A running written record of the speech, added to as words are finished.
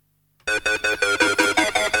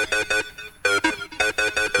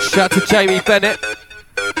Shout out to Jamie Bennett.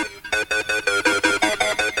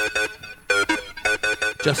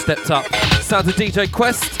 Just stepped up. Sound to DJ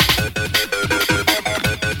Quest.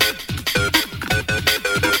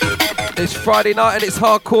 It's Friday night and it's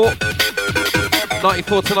hardcore.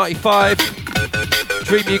 94 to 95.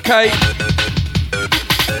 Dream UK.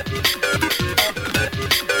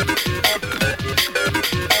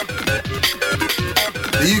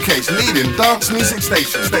 The UK's leading dance music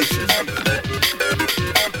station.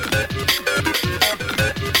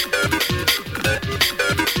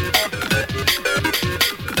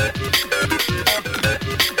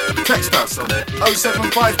 Text us on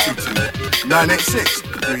 07522 986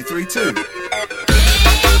 332.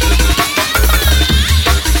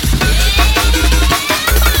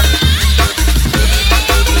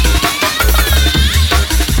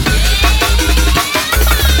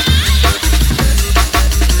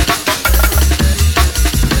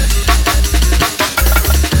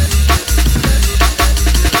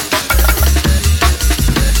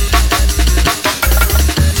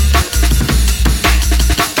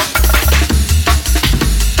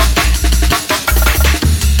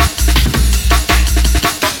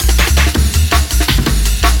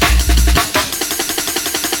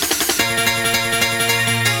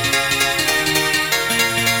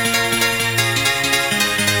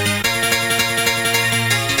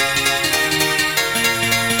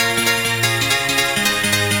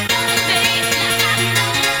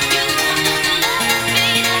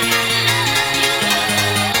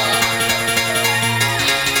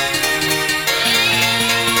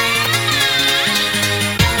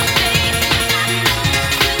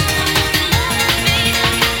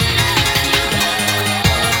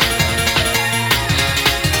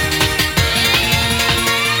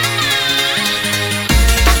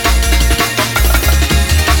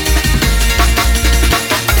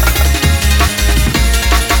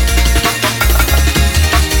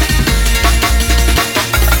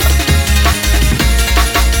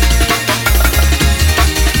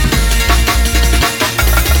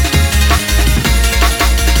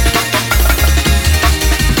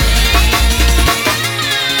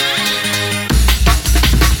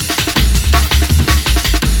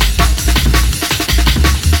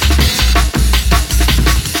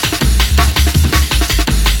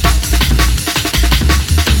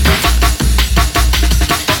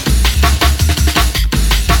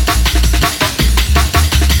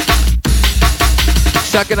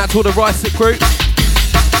 Shouting out to all the Rice group.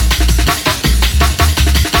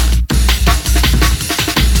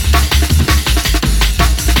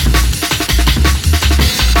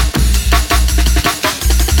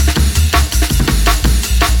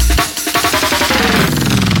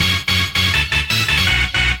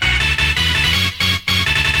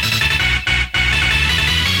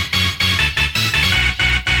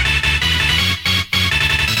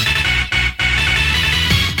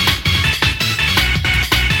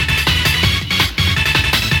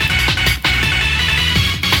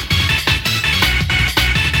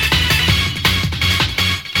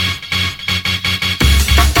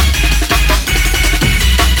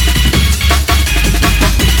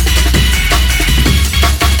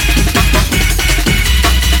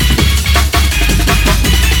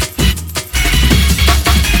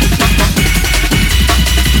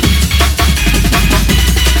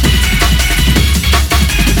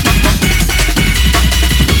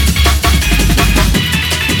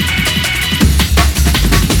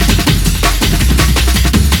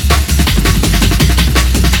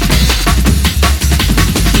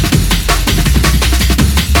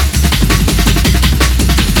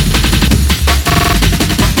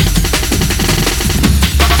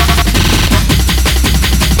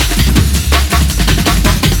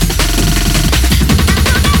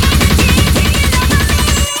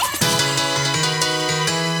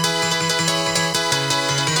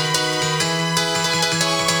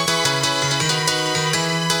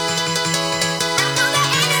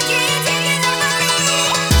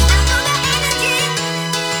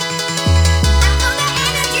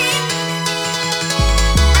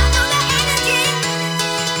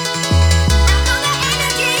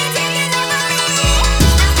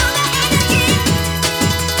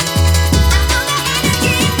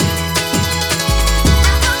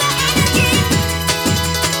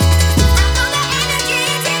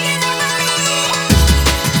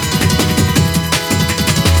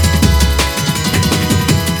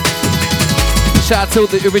 Shout out to all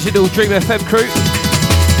the original Dream FM crew.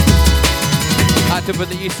 Adam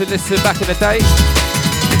that used to listen back in the day.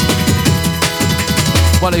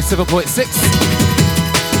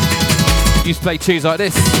 107.6. Used to play tunes like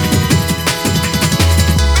this.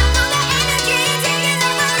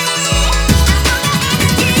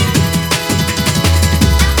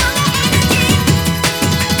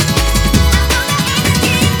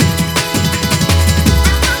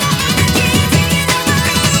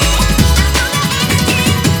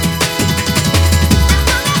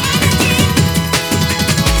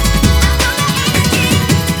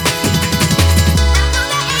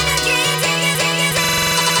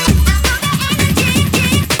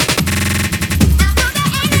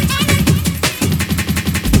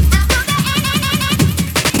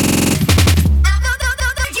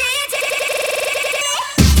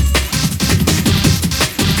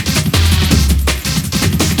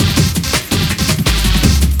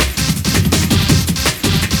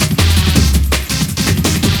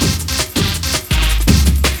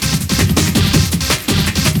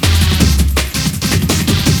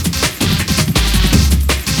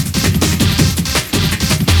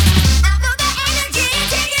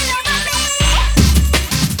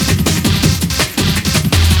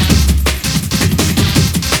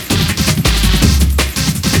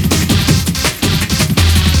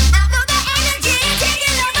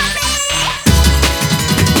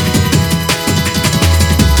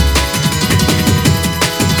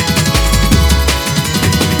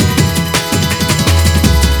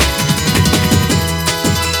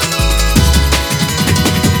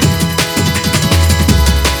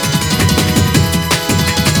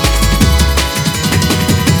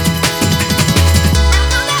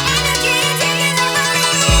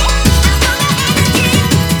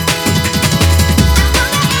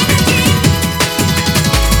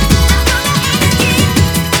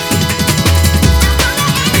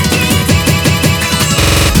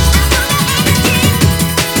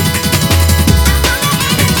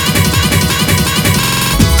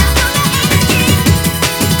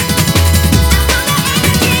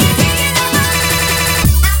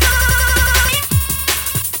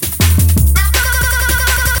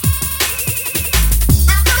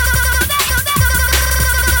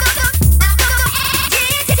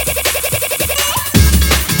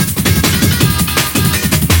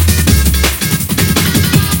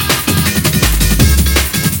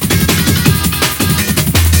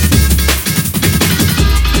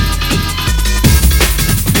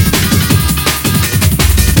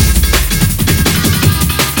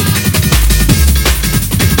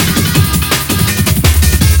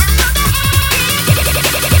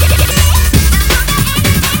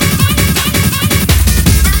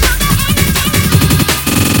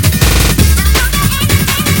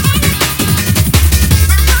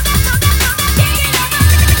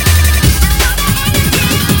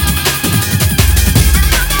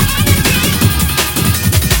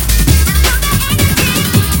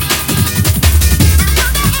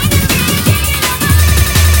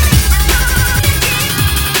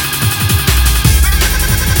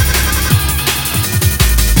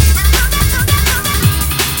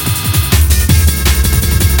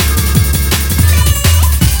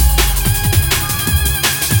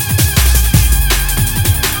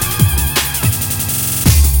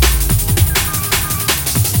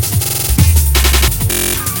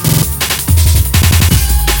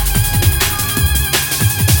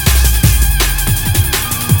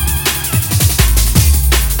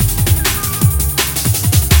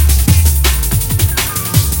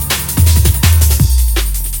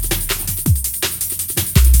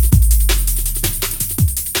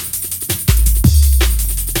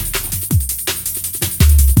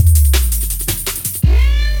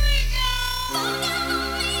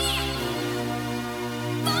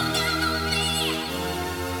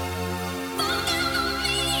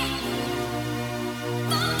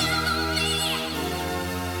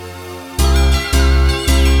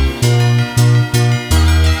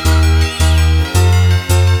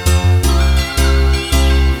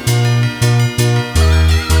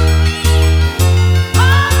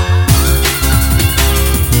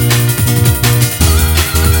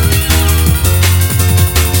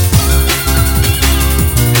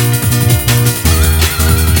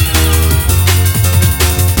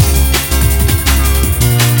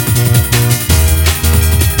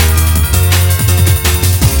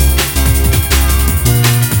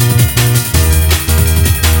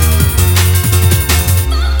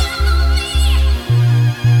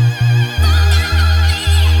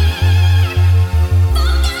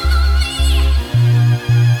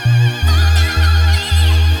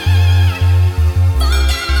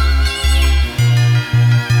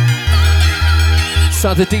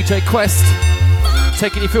 Shout out to DJ Quest,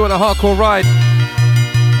 taking you through on a hardcore ride.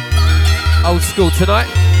 Old school tonight,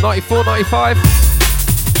 94, 95.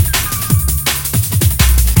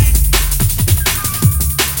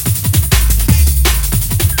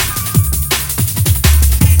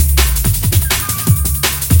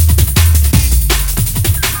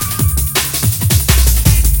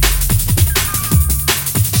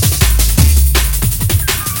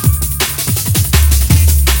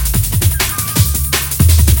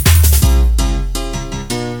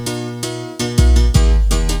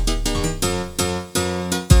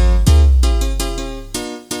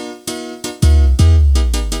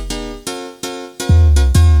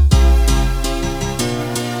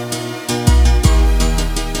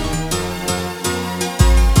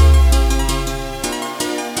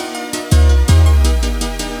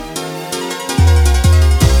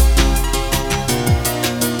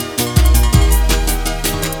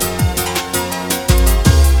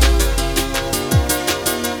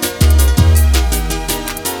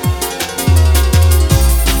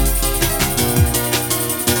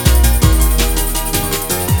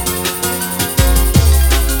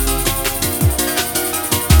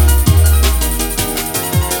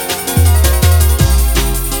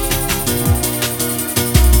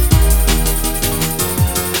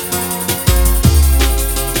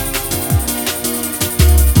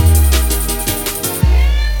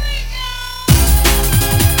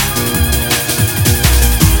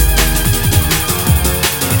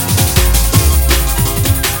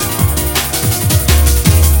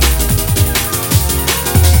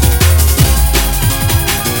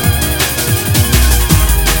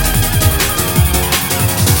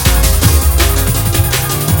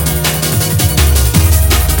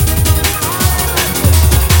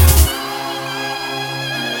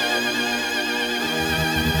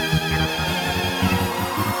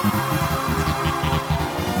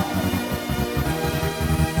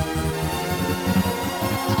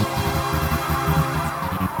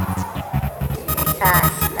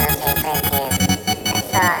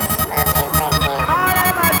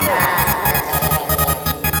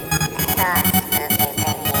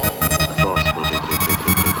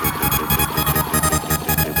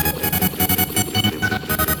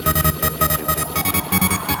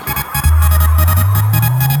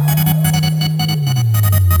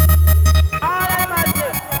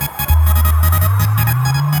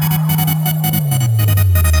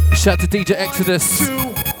 Shout out to DJ Exodus.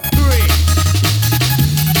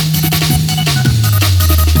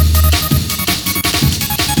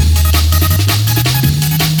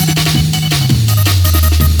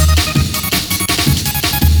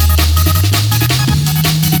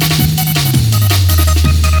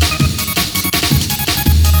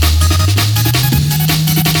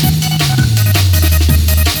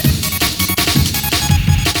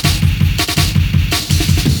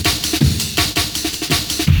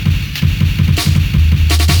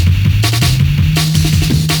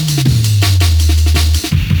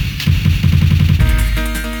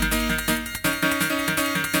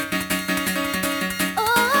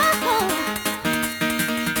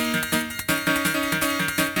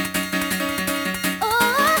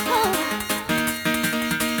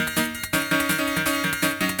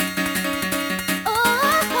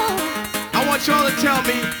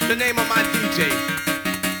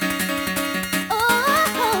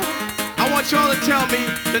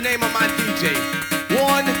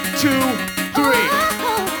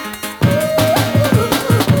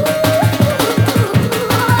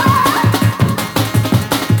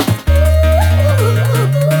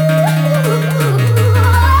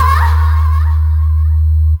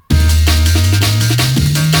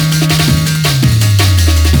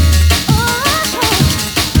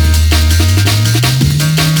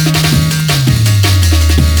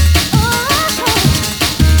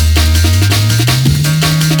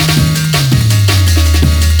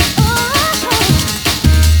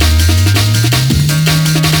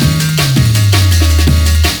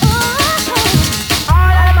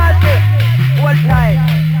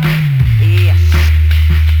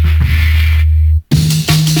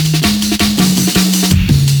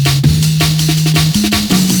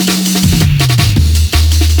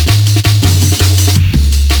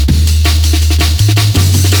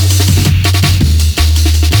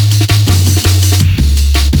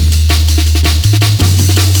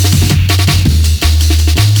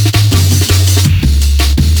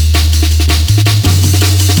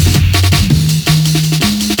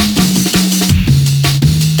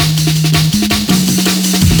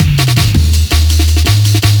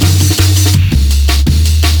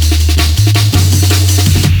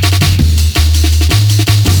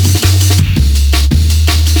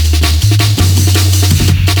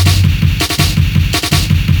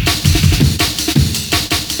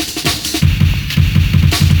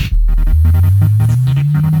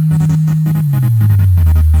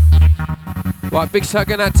 Right, big shout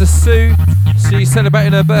going out to Sue. She's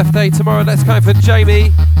celebrating her birthday tomorrow. Let's go for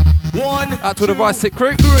Jamie. Out to the Rice Sick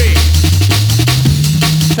crew.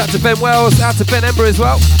 Shout to Ben Wells, out to Ben Ember as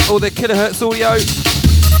well. All the Kilohertz audio.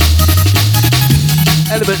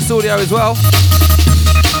 Elements audio as well.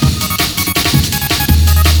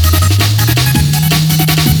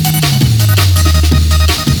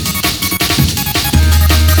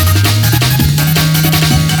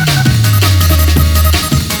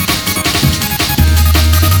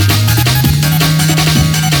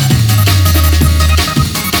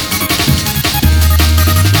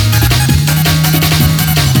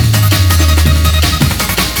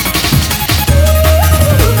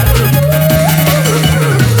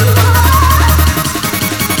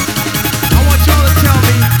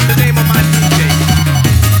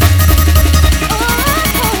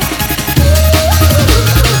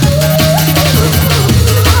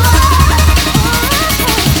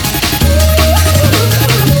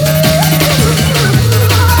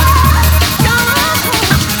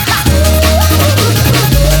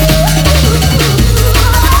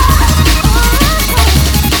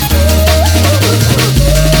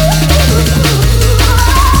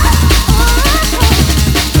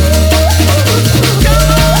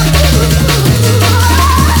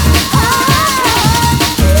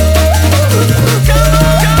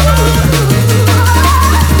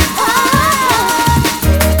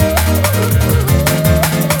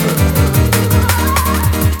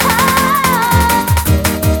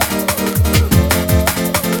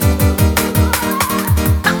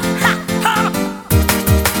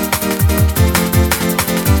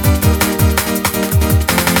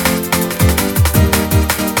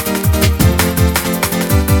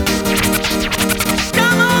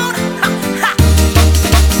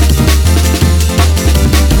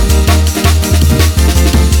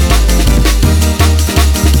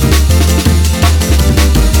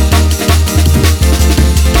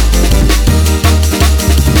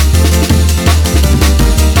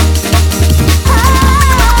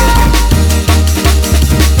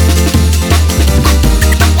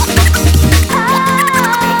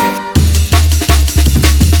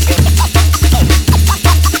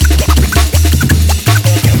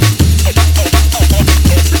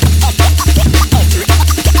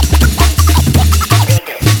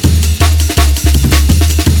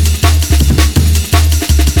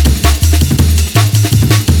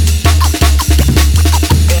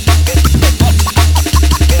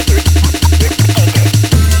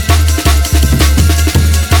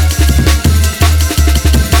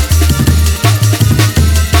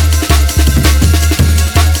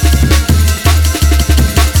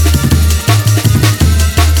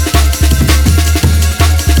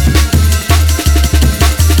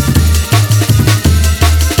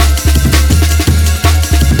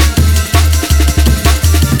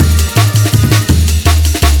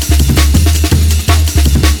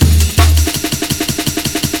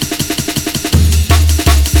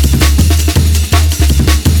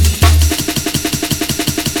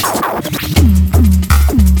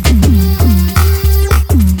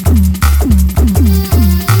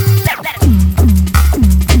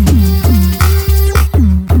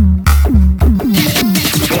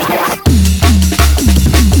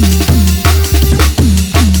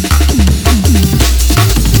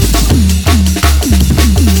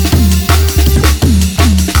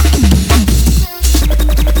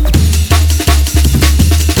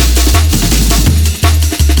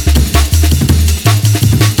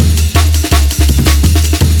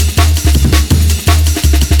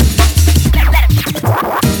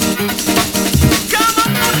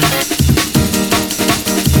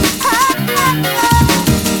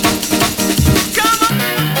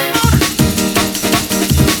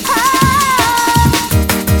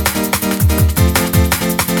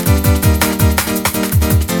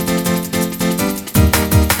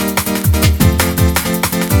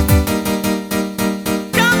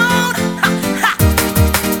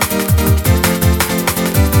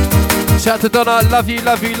 Shout out to Donna, love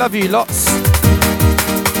you lots.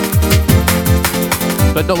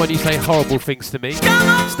 But not when you say horrible things to me.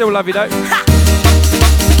 Still love you though.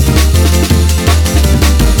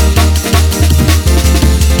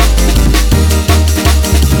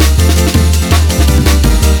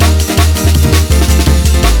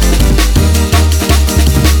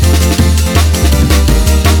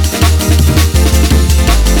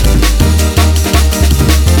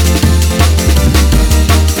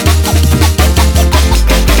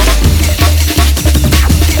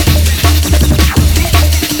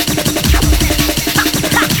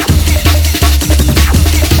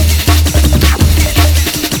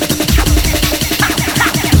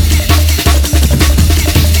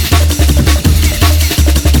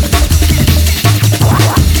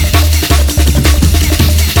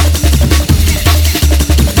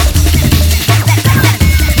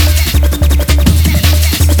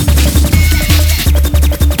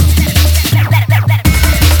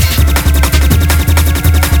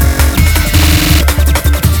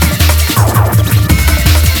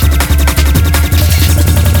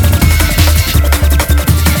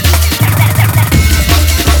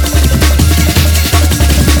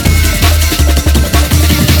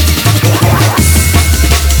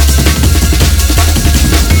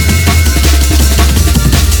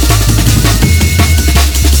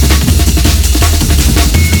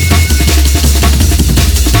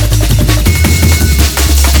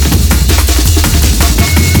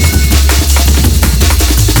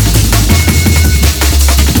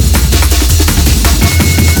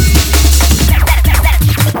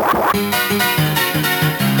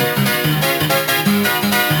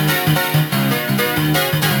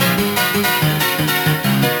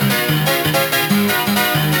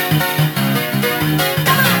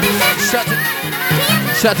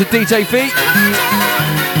 Shout out to DJ V.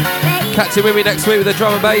 Catch him with me next week with the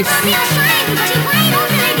drum and bass.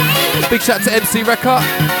 Big shout out to MC Record.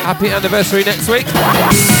 Happy anniversary next week.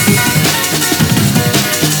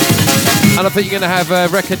 And I think you're going to have a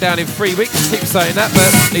record down in 3 weeks. Keep saying that,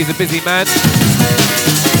 but he's a busy man.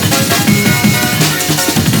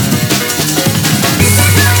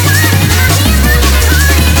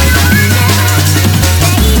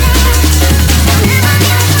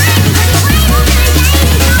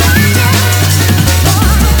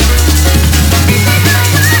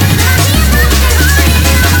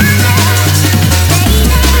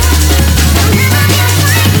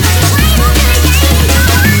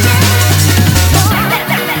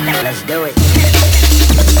 Let's do it.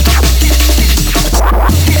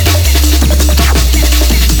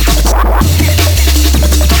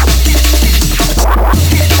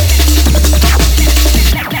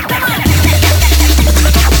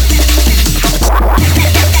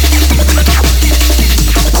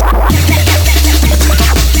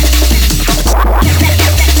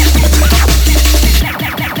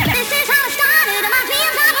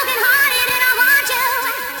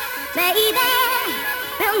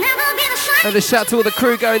 And a shout to all the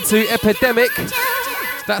crew going to Epidemic.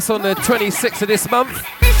 That's on the 26th of this month.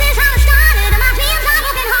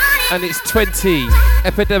 And it's 20.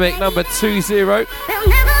 Epidemic number 20.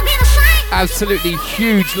 Absolutely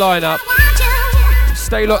huge lineup.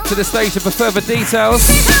 Stay locked to the station for further details.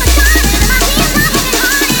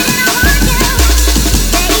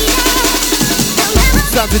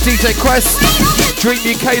 Shout out to DJ Quest.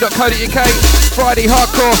 DreamUK.co.uk. Friday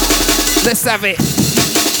Hardcore. Let's have it.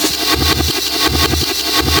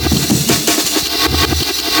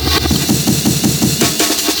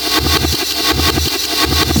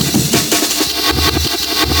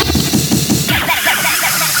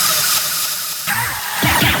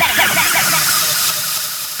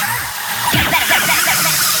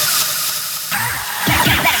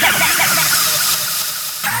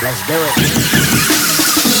 Let's do it.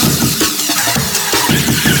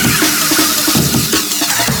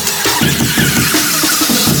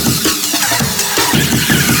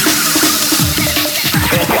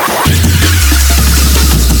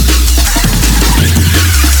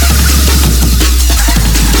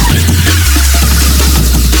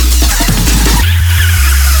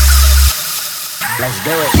 Let's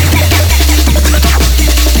do it.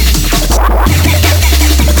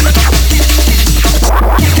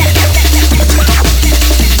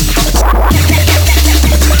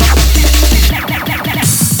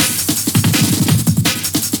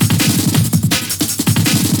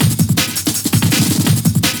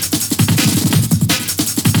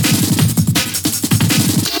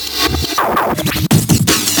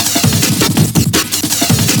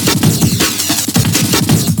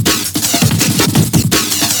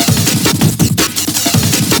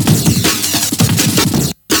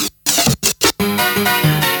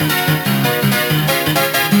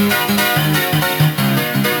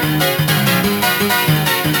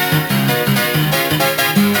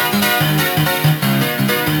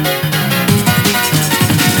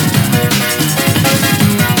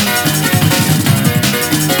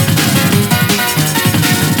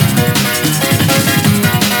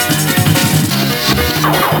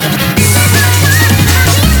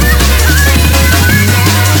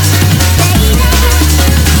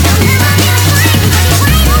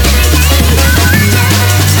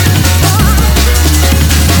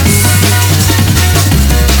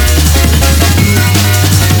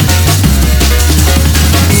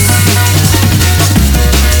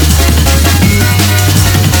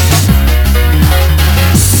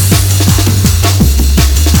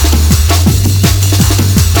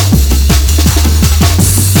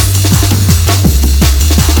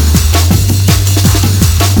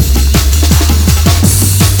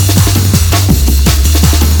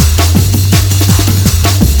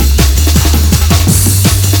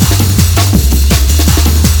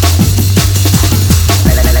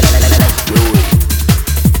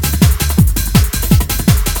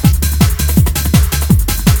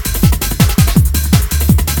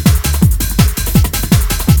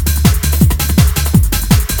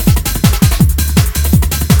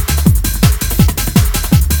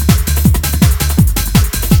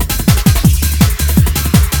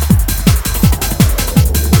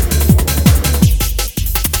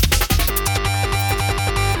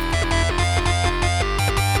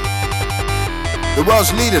 The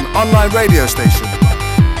world's leading online radio station.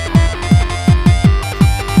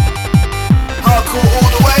 Hardcore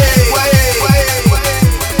all the way.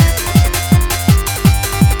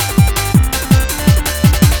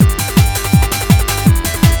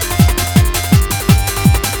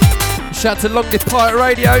 Shout to Long Live Pirate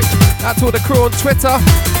Radio. Out to all the crew on Twitter.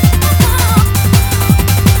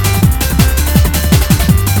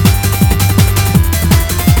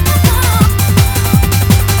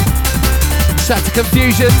 Shout to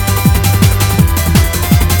Confusion.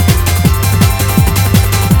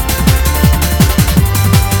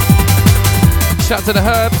 Shout to the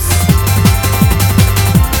Herbs.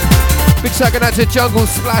 Big shout out to Jungle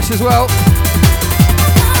Splash as well.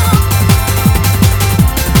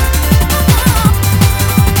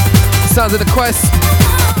 Sounds of the Quest.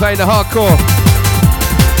 Playing the hardcore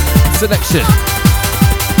selection.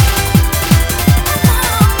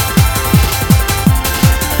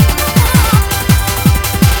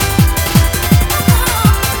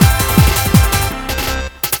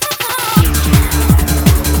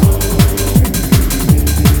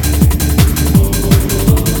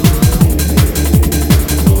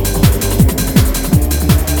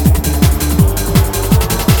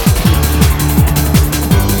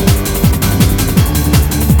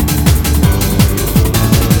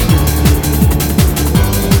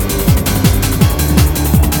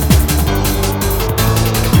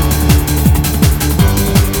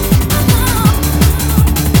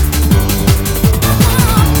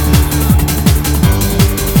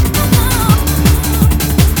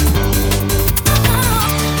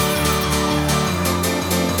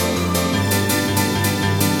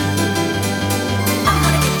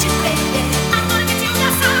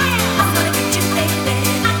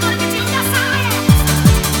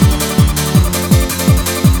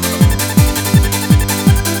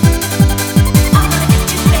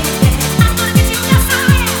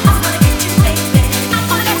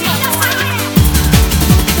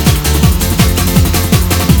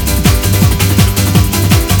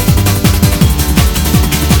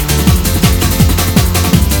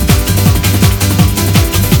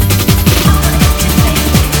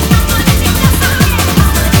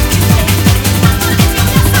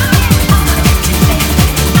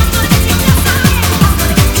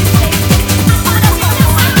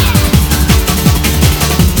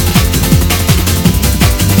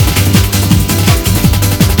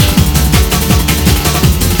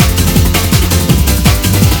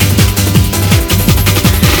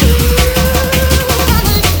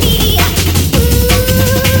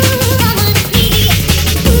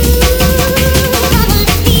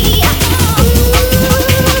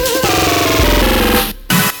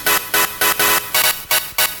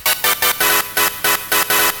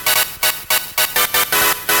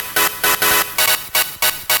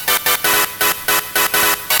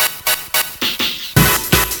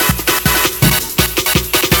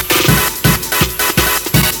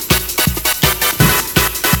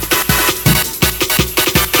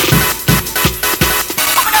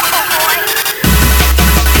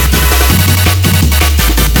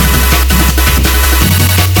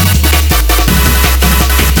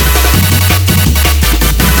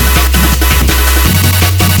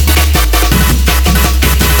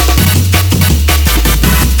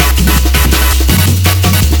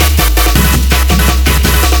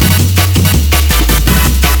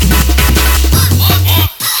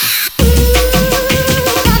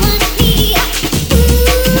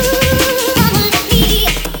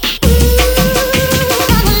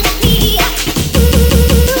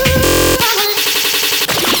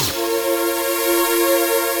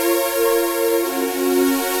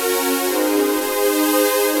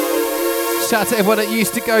 Shout out to everyone that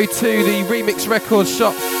used to go to the Remix Records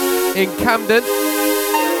shop in Camden.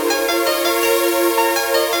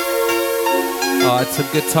 I had some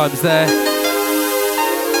good times there.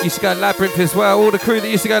 Used to go to Labyrinth as well. All the crew that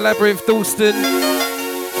used to go to Labyrinth, Dalston,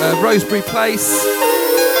 Rosebery Place,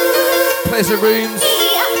 Pleasure Rooms,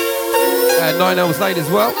 and 9 Elms Lane as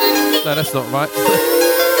well. No, that's not right.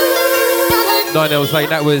 9 Elms Lane,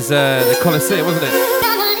 that was the Coliseum, wasn't it?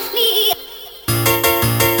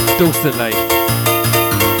 Dalston Lane.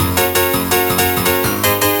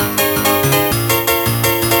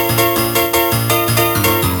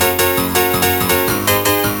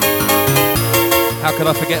 How could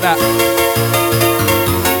I forget that?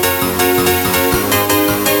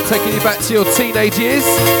 Taking you back to your teenage years,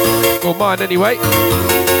 or mine anyway.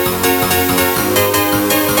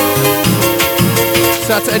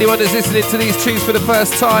 Shout out to anyone that's listening to these tunes for the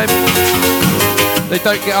first time. They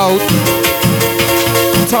don't get old.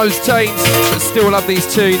 Times change, but still love these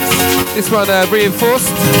tunes. This one,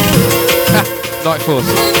 Reinforced. Night Force.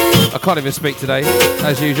 I can't even speak today,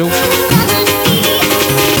 as usual.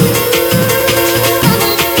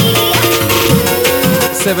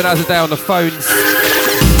 7 hours a day on the phones.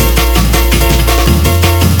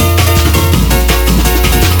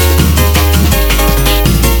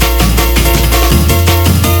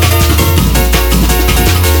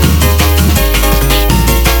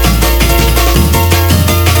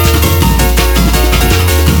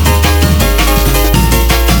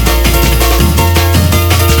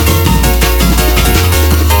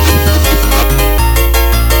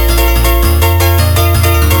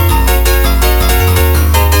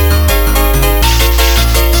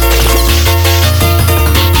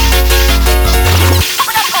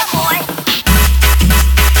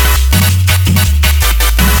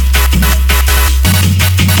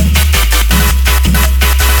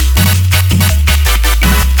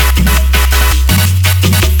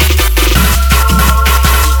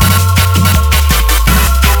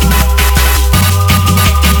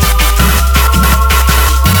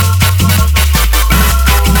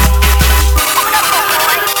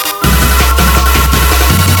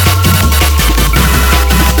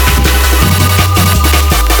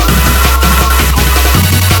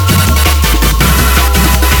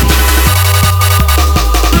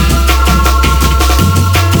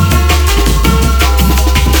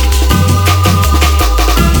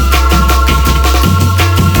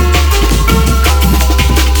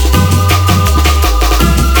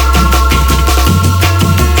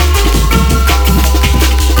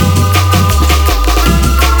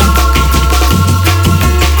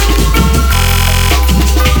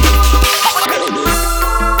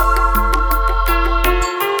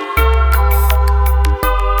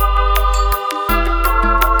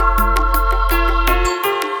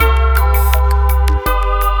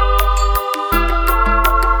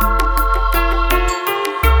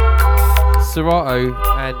 Serato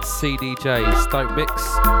and CDJs. Don't mix.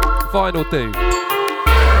 Vinyl do.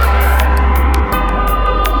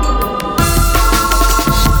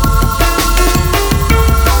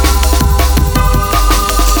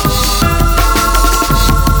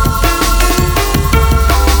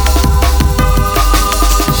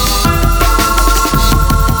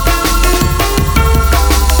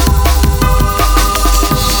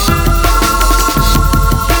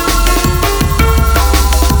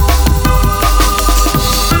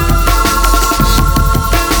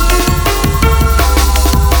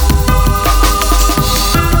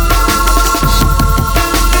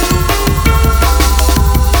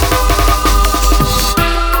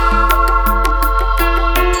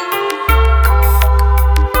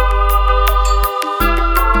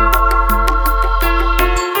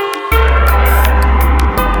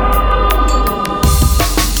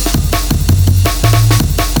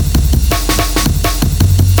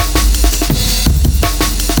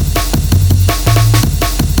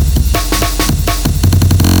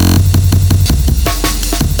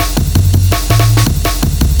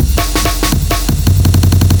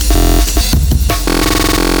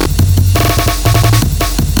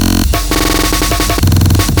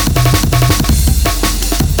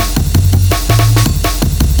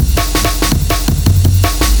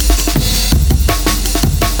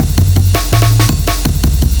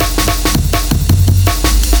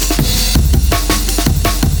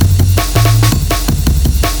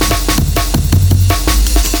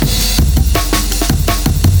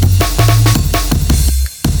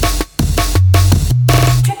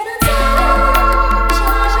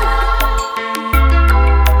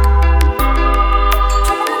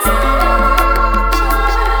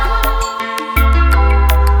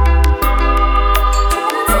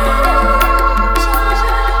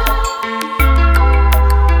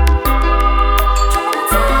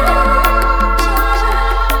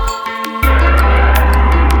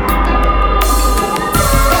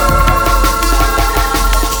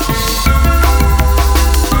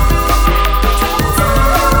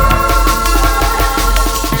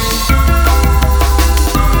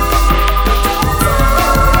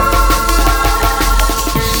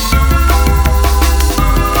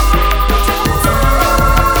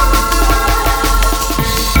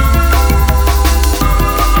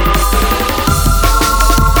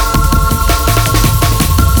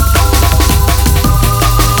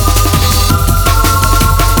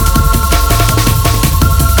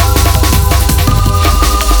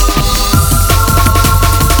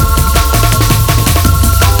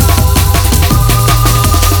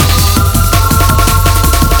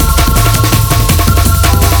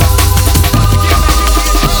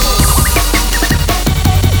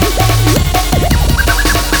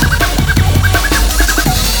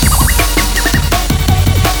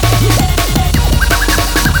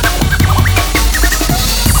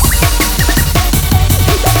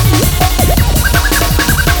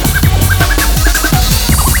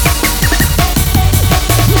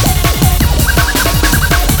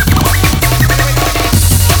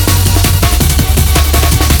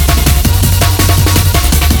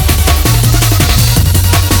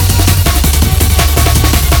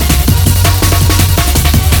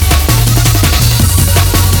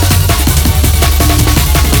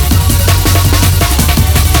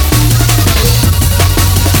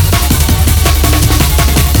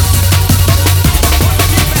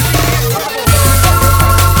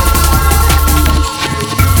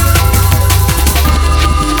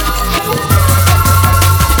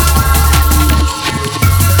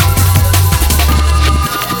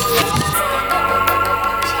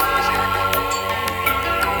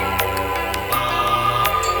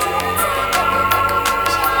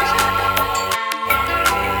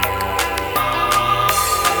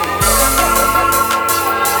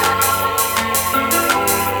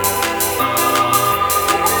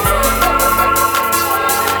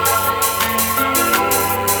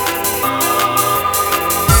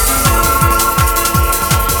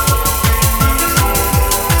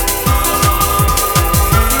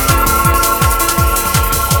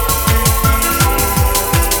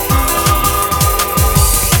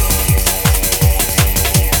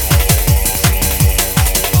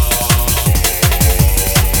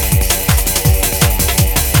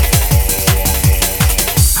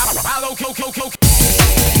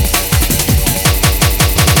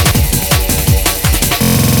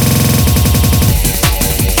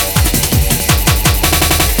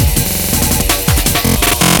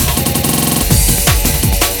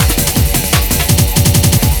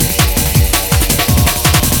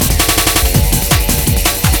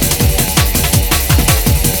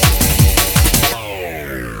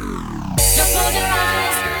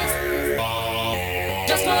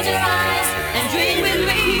 close your eyes and dream with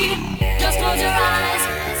me. Just close your eyes.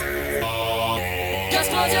 Just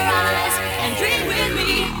close your eyes and dream with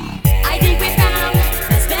me. I think we found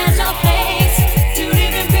a special place to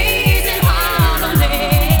live in peace and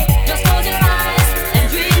harmony. Just close your eyes and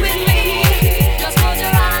dream with me. Just close your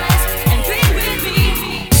eyes and dream with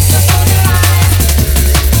me. Just close your eyes.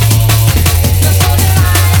 Just close your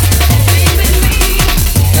eyes and dream with me.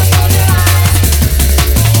 Just close your eyes.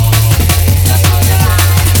 Just close your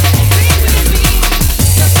eyes and dream with me.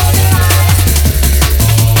 Just close your eyes.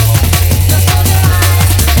 Just close your eyes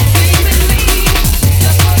and dream with me.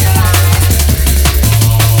 Just close your eyes.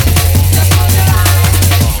 Just close your eyes.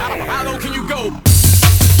 How low can you go?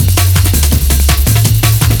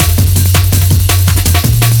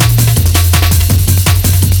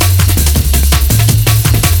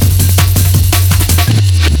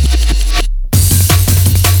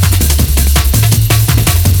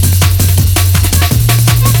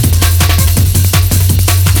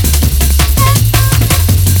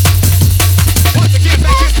 Once again,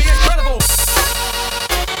 back is the incredible.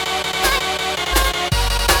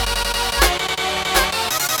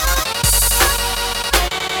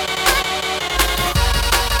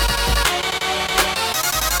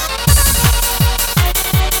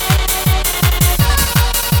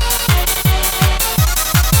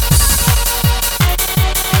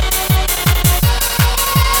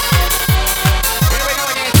 Here we go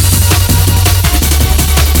again.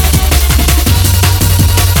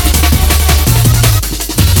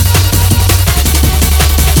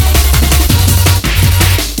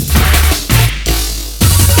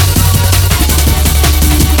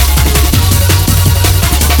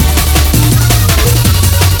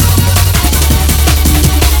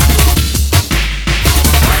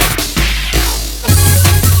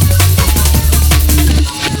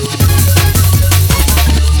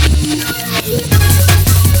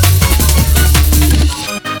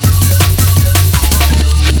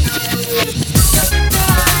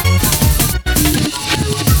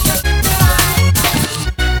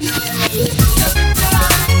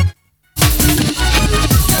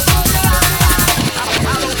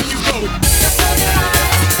 How low can you go? Just close your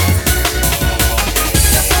eyes. Just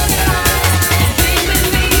close your eyes and dream with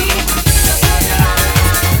me. Just close your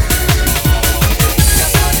eyes.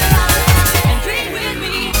 Just close your eyes and dream with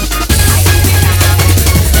me. I think we found a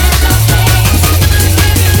special place to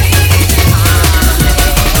live in peace and harmony.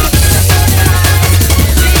 Just close your eyes and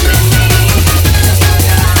dream with me. Just close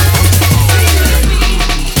your eyes and dream with me.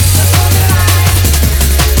 Just close your eyes.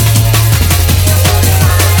 Just close your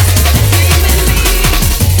eyes and dream with me.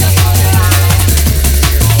 Just close your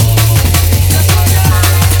eyes. Just close your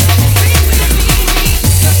eyes and dream with me.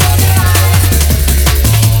 Just close your eyes.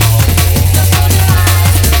 Just close your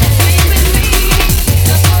eyes and dream with me.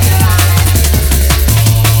 Just close your eyes.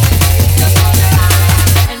 Just close your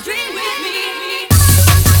eyes and dream with me.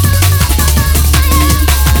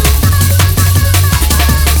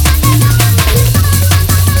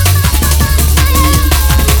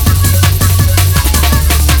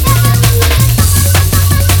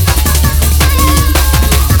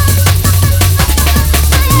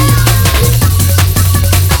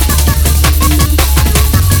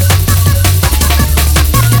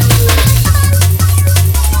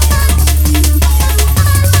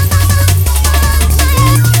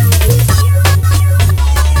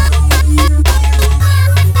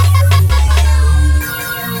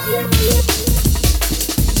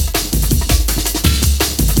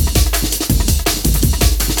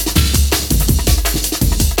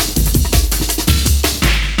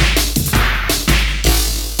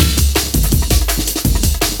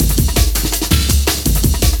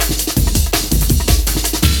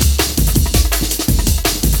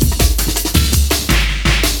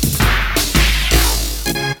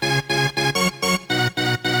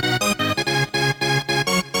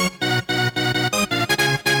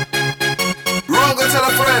 Run, go tell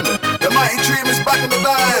a friend. The mighty dream is back in the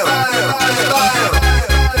dial.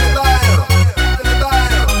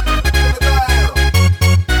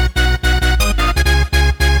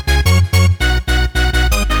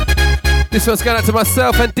 This one's going out to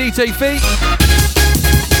myself and DJ V.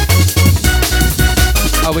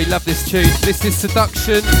 Oh, we love this tune. This is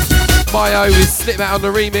Seduction. Mayo with Slipmat on the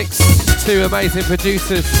remix. Two amazing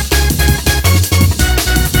producers.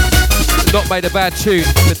 Not made a bad tune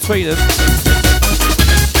between them.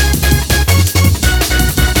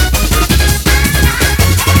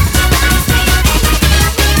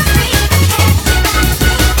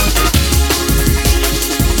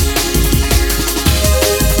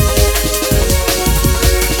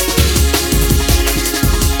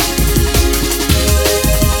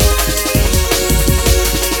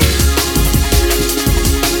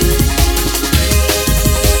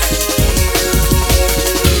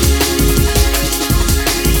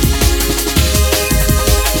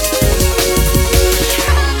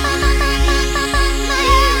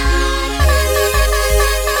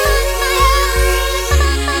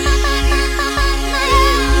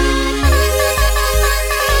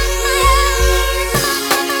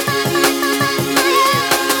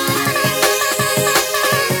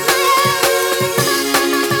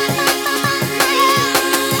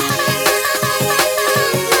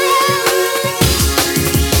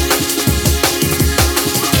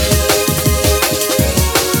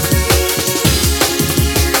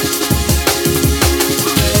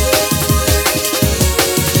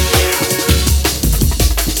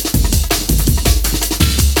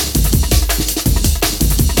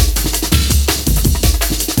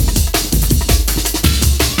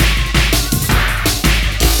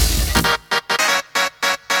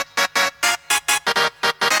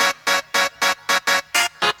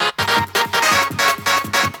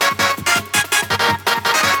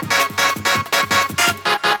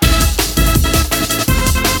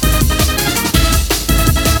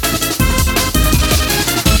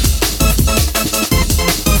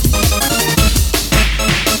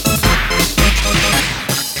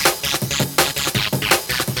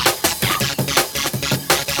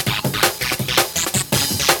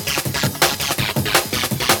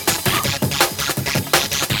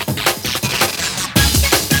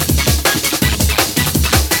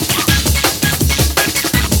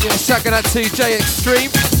 shout going out to J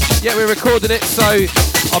Extreme. Yeah, we're recording it, so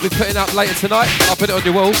I'll be putting up later tonight. I'll put it on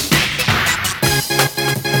your wall.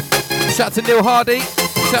 Shout out to Neil Hardy.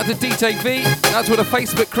 Shout out to DJ V. Out to all the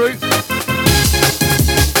Facebook crew.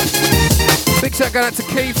 Big shout going out to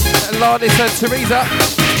Keith, Alanis and Teresa.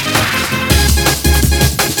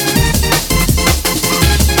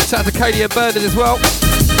 Shout out to Katie and Bernard as well.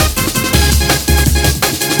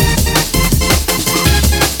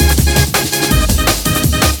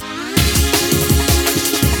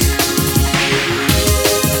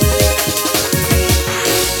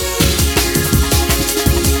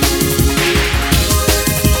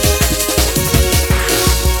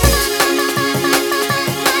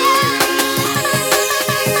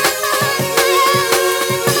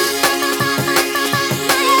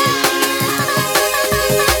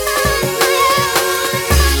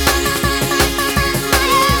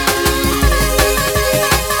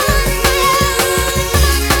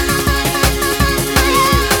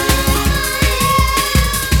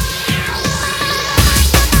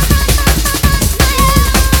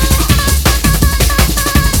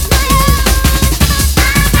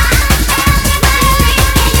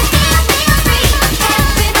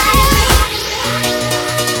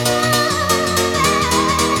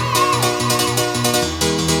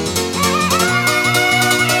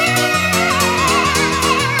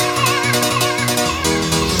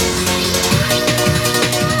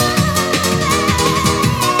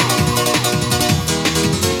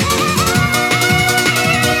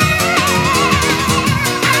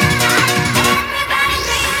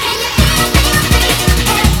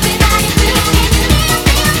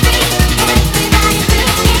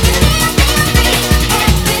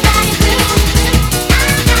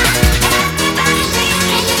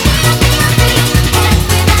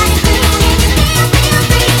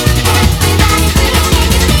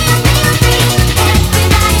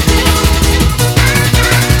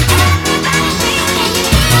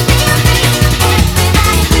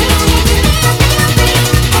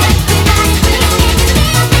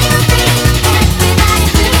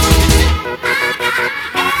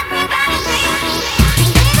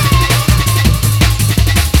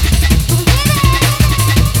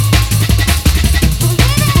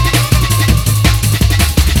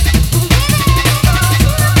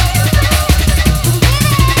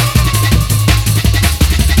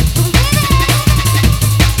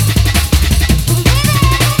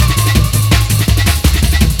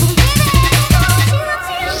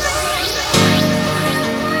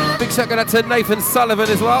 Going out to Nathan Sullivan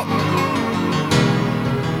as well.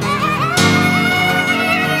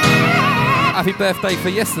 Happy birthday for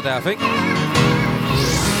yesterday, I think.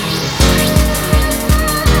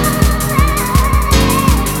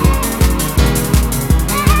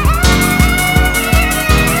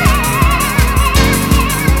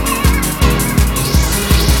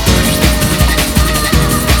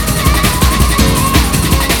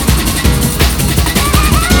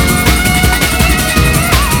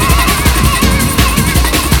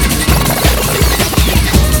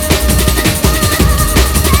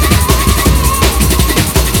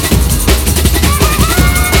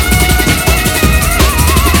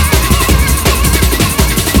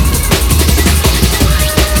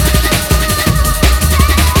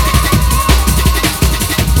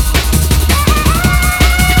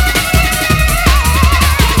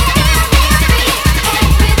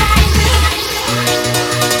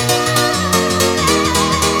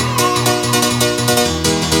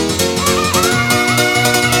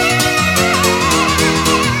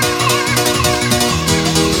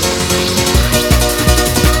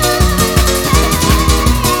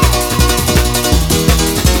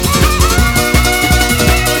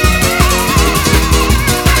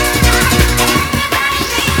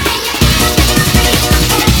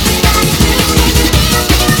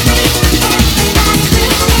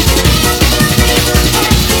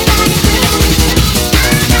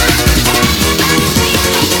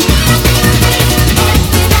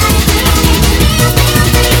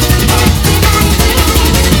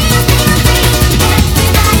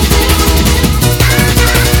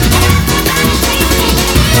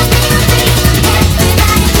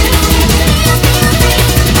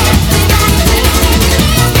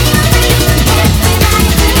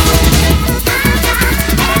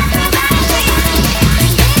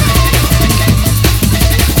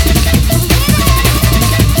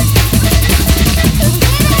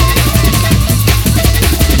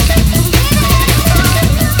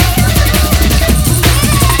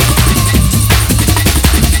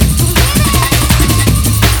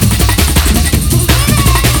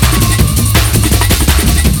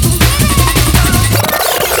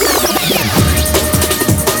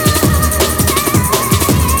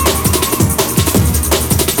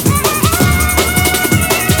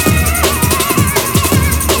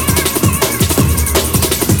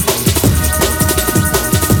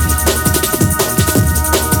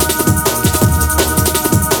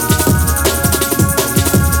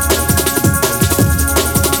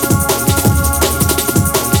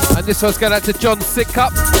 This one's going out to John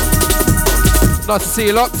Sidcup. Nice to see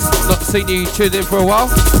you lots. Not seen you tuned in for a while.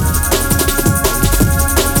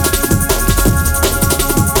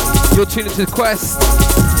 You're tuning to the Quest.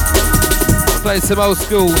 Playing some old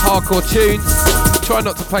school hardcore tunes. Try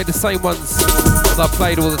not to play the same ones that I've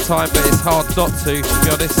played all the time, but it's hard not to be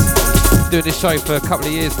honest. Doing this show for a couple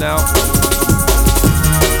of years now.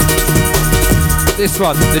 This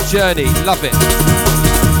one, The Journey, love it.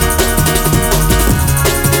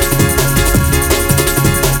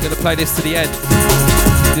 Gonna play this to the end.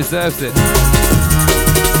 Deserves it.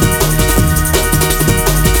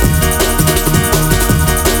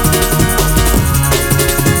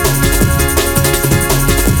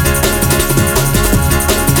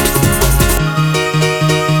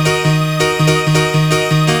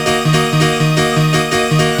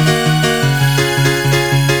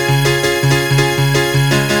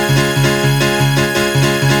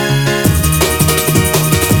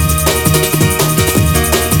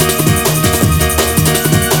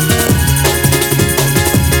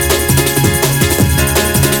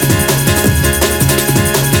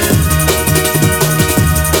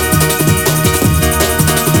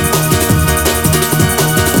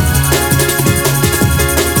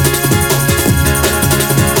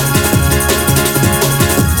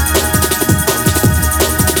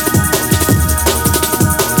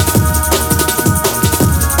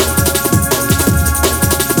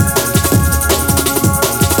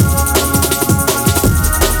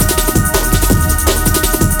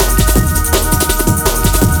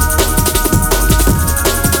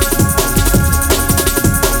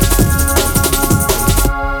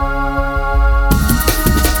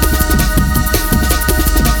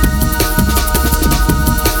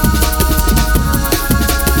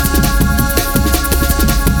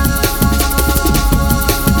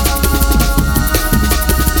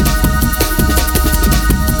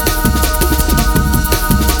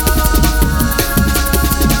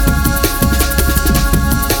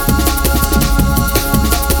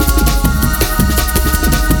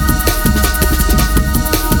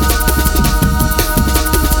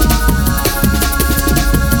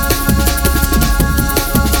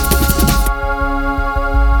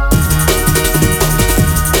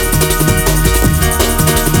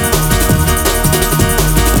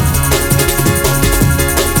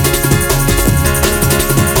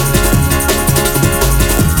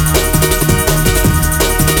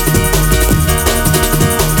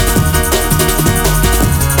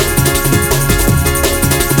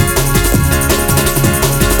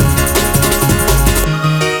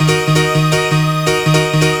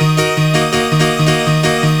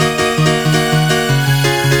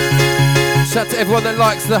 Everyone that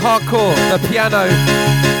likes the hardcore, the piano,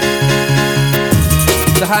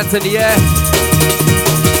 the hands in the air.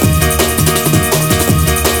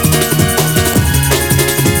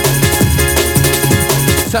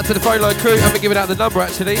 Shout to the phone line crew. I haven't given out the number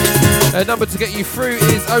actually. Number to get you through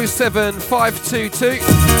is 07522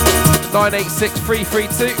 986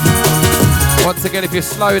 332. Once again, if you're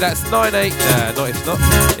slow, that's 98. Not if not.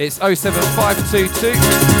 It's 07522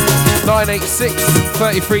 986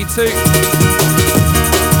 332.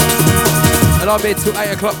 And I'm here till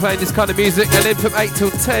 8 o'clock playing this kind of music, and then from 8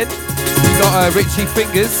 till 10 you got Richie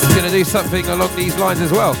Fingers gonna do something along these lines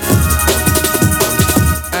as well.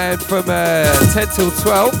 And from 10 till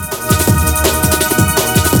 12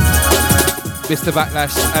 Mr.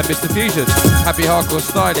 Backlash and Mr. Fusion. Happy Hardcore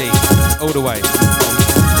Snidey all the way.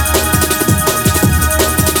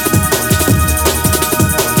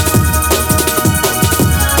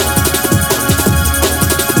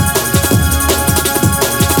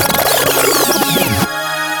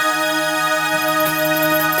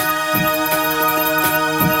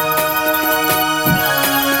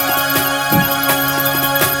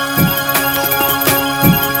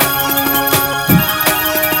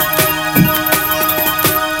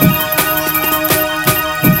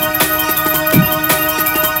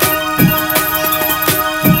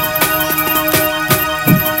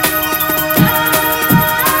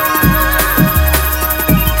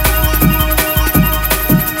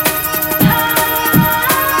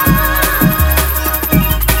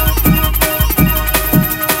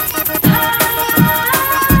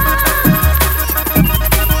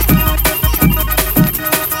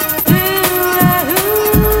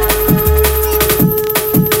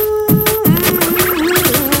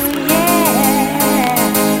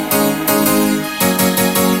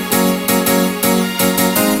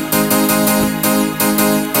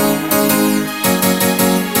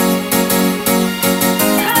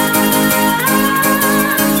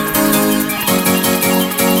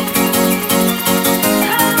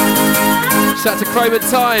 Chrome and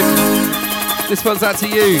Time. This one's out to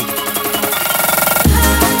you.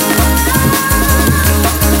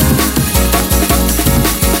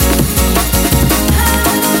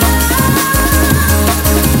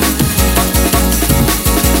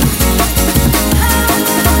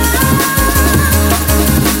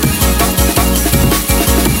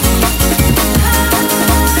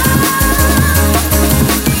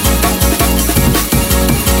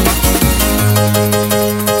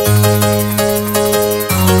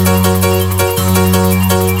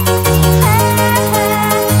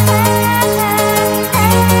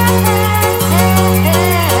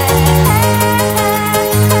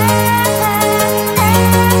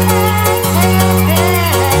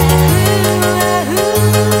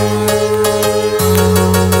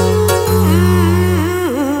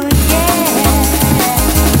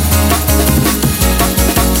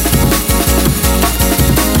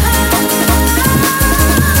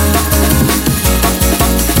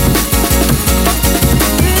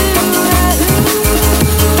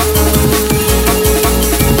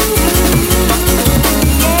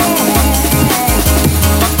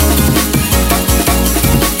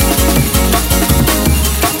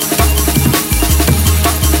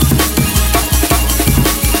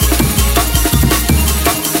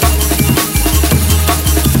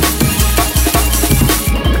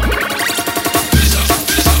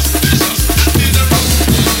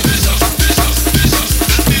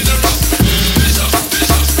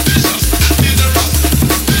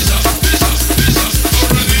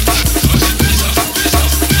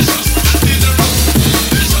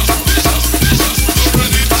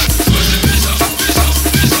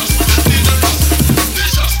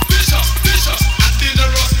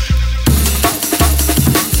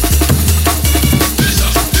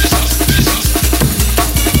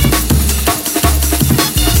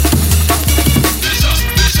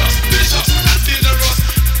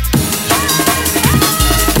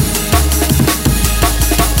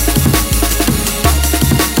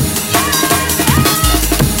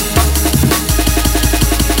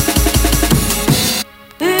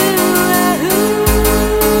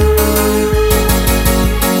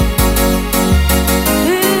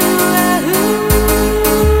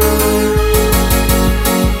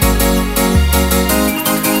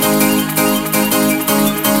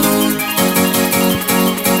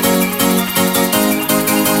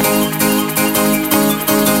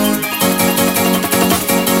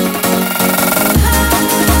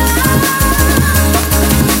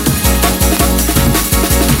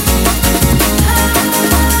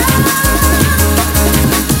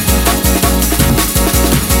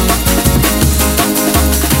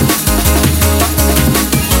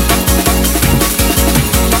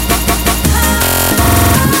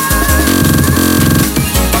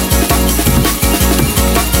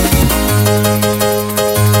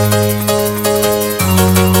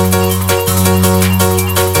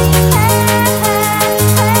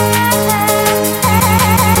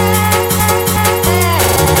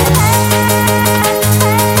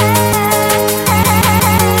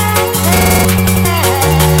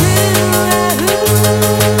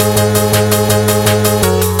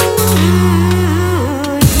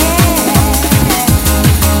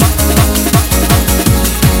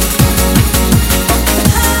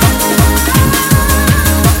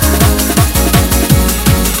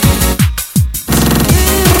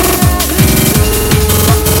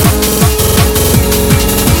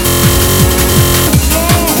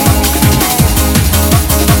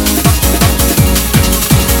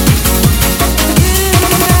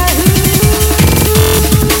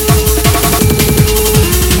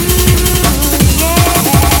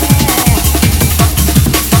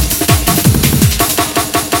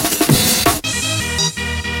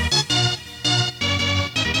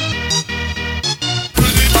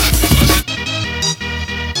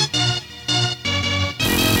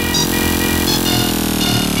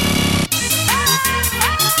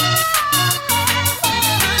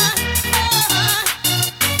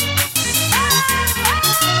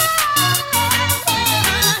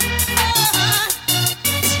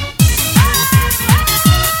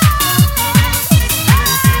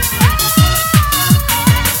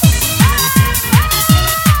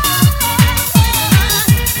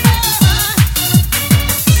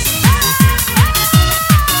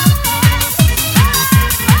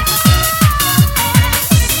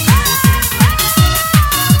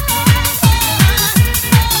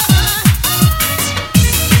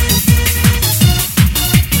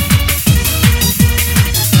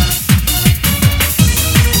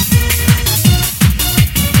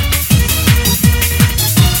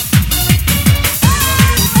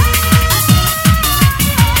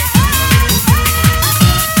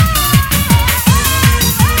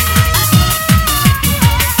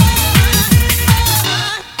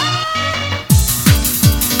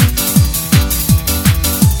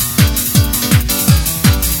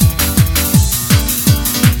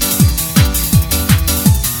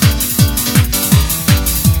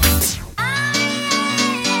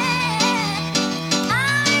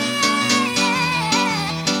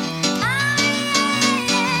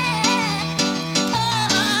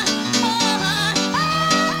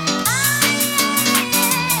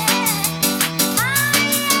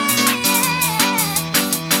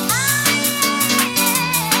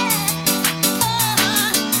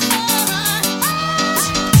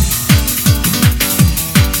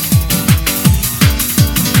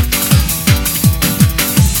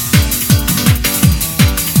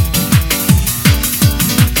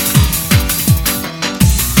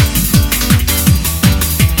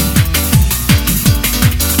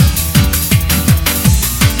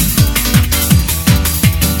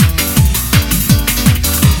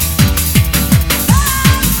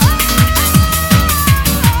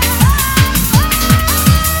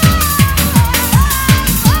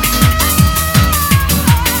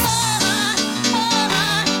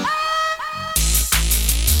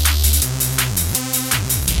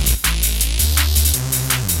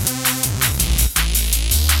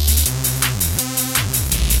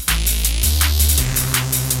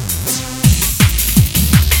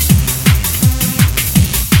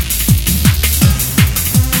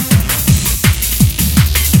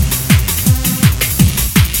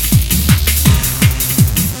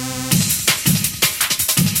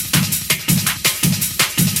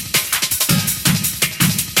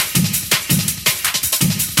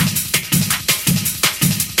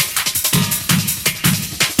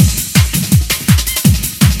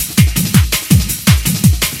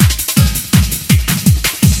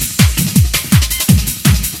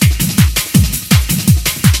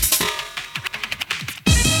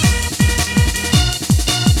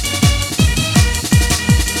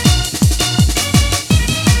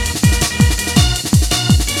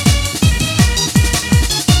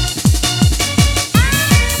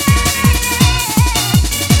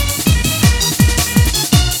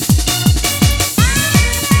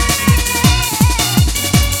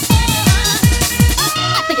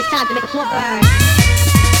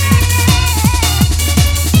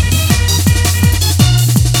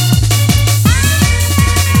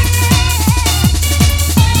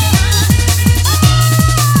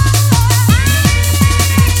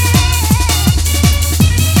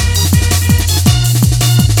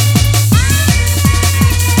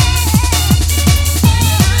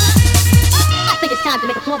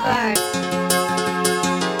 Copper.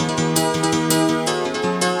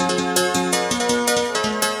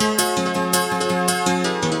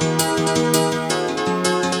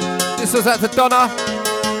 This was out to Donna,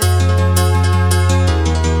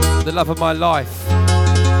 the love of my life.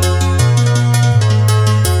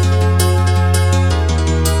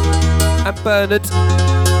 And Bernard,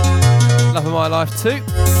 love of my life 2.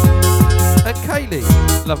 And Kaylee,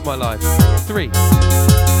 love of my life 3.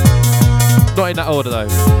 Not in that order though.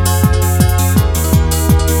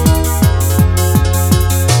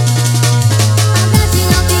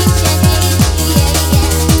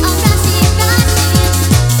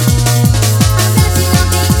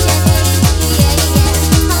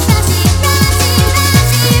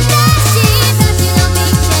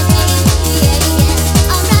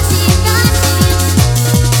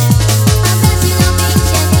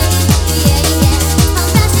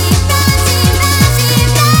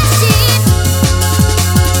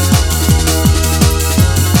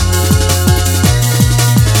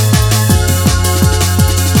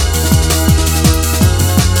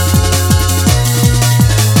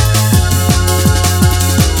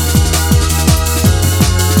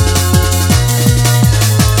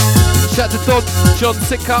 John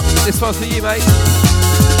Sickup, this one's for you, mate.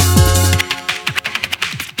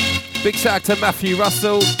 Big shout out to Matthew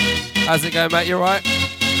Russell. How's it going, mate? You alright?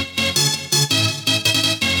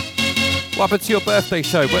 What happened to your birthday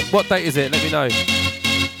show? What date is it? Let me know.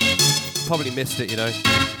 Probably missed it, you know.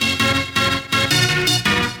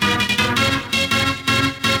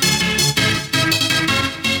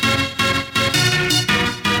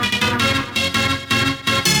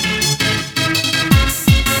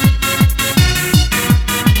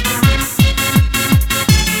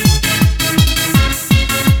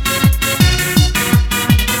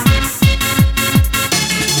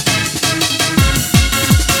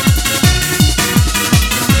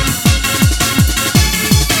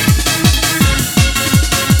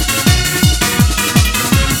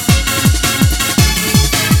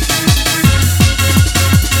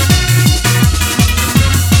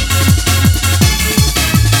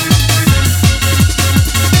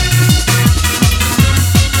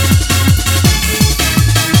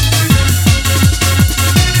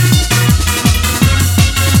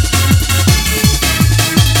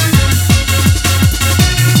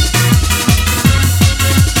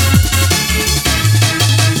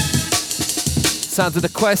 Sounds of the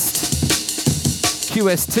Quest,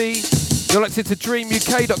 QST. You're locked into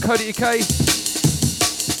dreamuk.co.uk.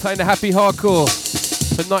 Playing the happy hardcore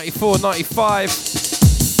for 94, 95.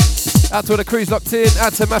 Out to all the crews locked in.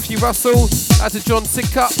 Out to Matthew Russell. Out to John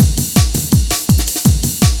Sidcup.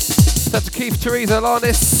 Out to Keith, Teresa,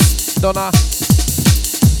 Alanis, Donna.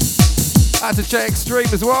 Out to J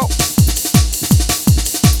Extreme as well.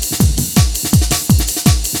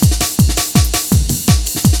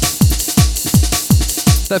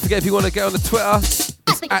 Don't forget, if you want to get on the Twitter,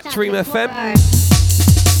 it's at DreamFM.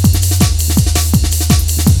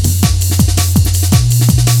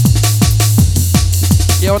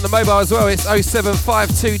 Yeah, on the mobile as well, it's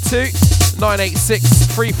 07522 986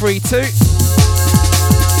 332.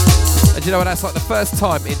 And you know what, that's like the first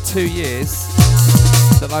time in 2 years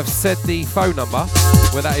that I've said the phone number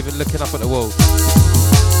without even looking up at the wall.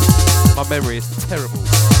 My memory is terrible.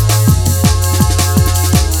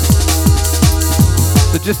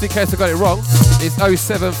 So just in case I got it wrong, it's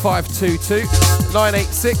 07522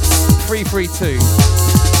 986 332.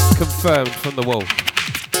 Confirmed from the wall.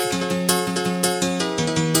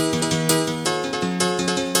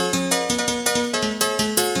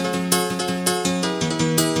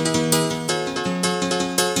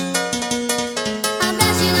 I'm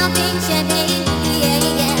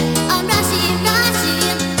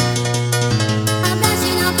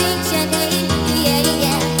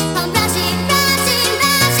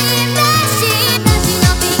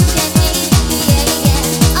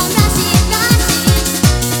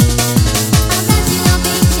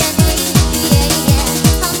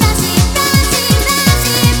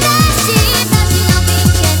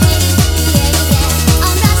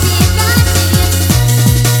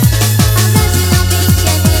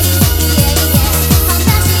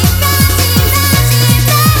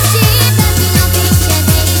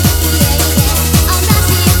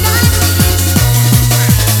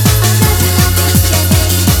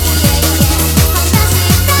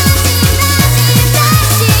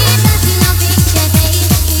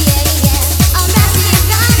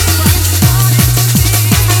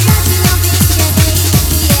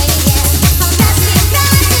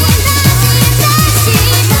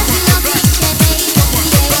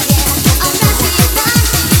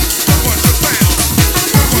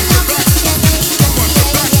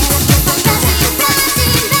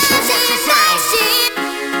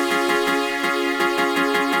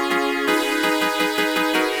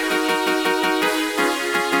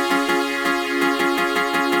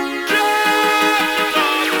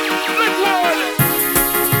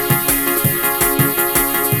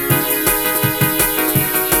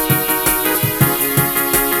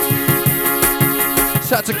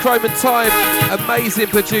out to Chrome and Time, amazing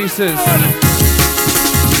producers.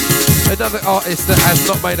 Another artist that has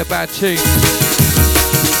not made a bad tune.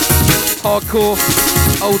 Hardcore,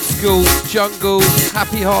 old school, jungle,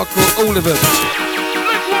 happy hardcore, all of them.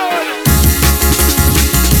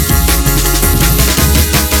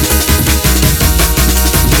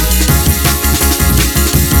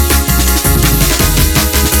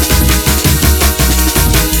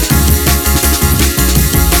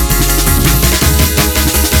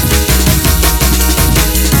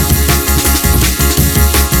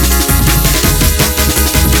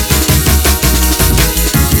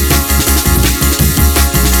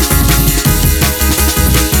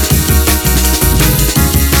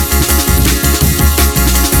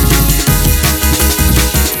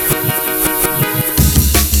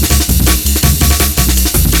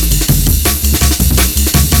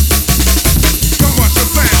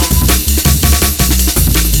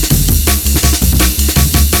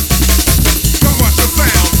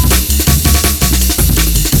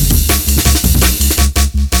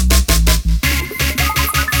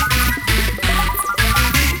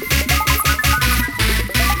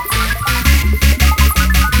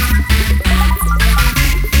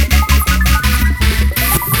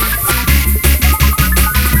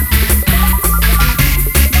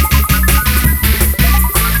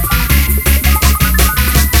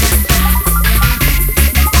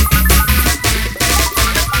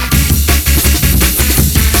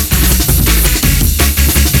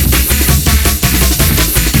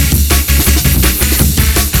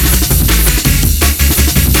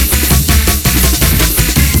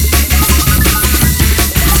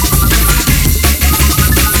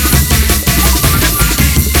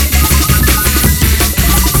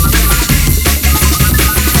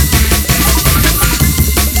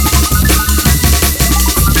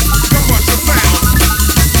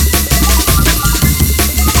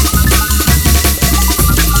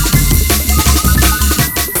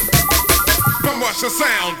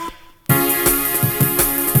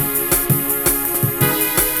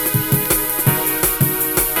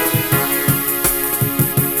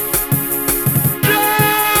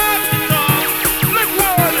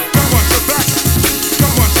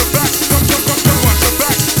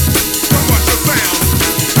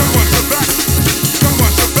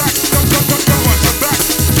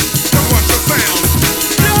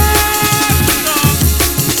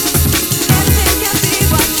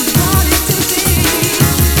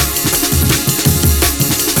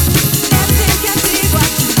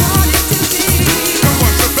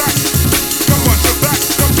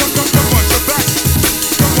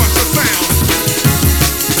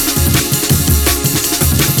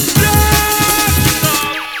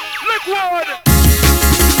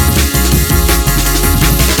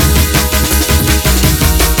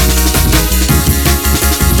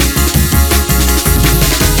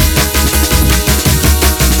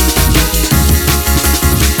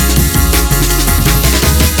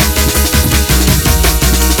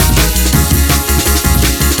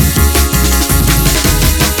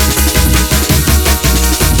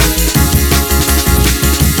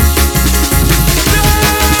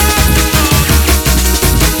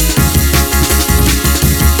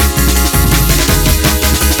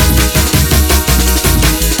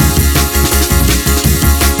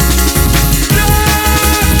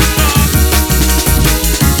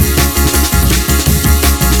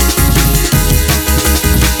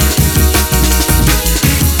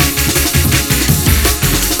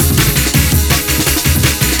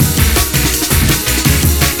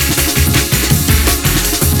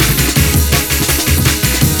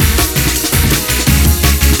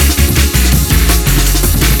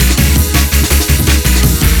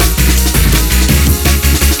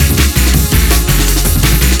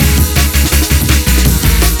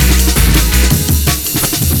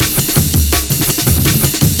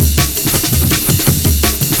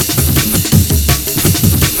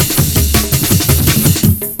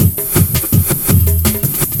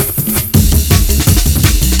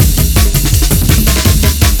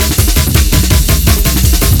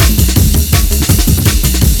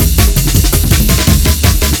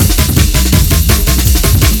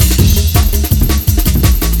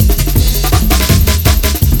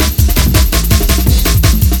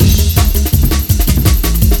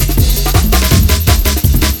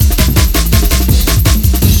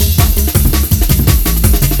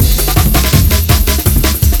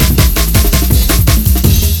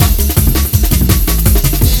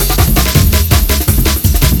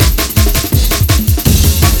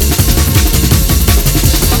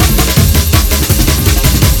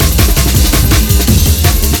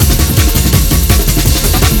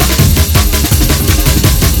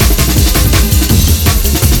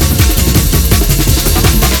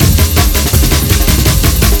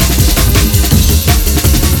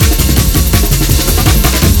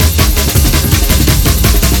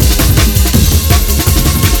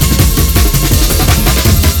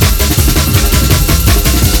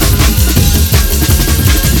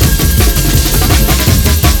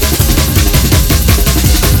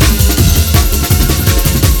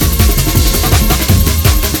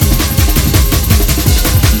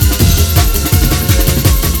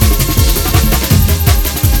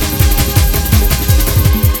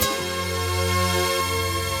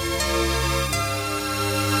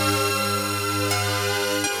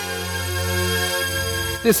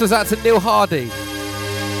 This was out to Neil Hardy,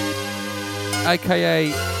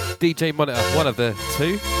 aka DJ Monitor, one of the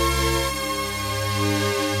two.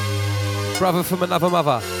 Brother from another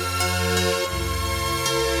mother.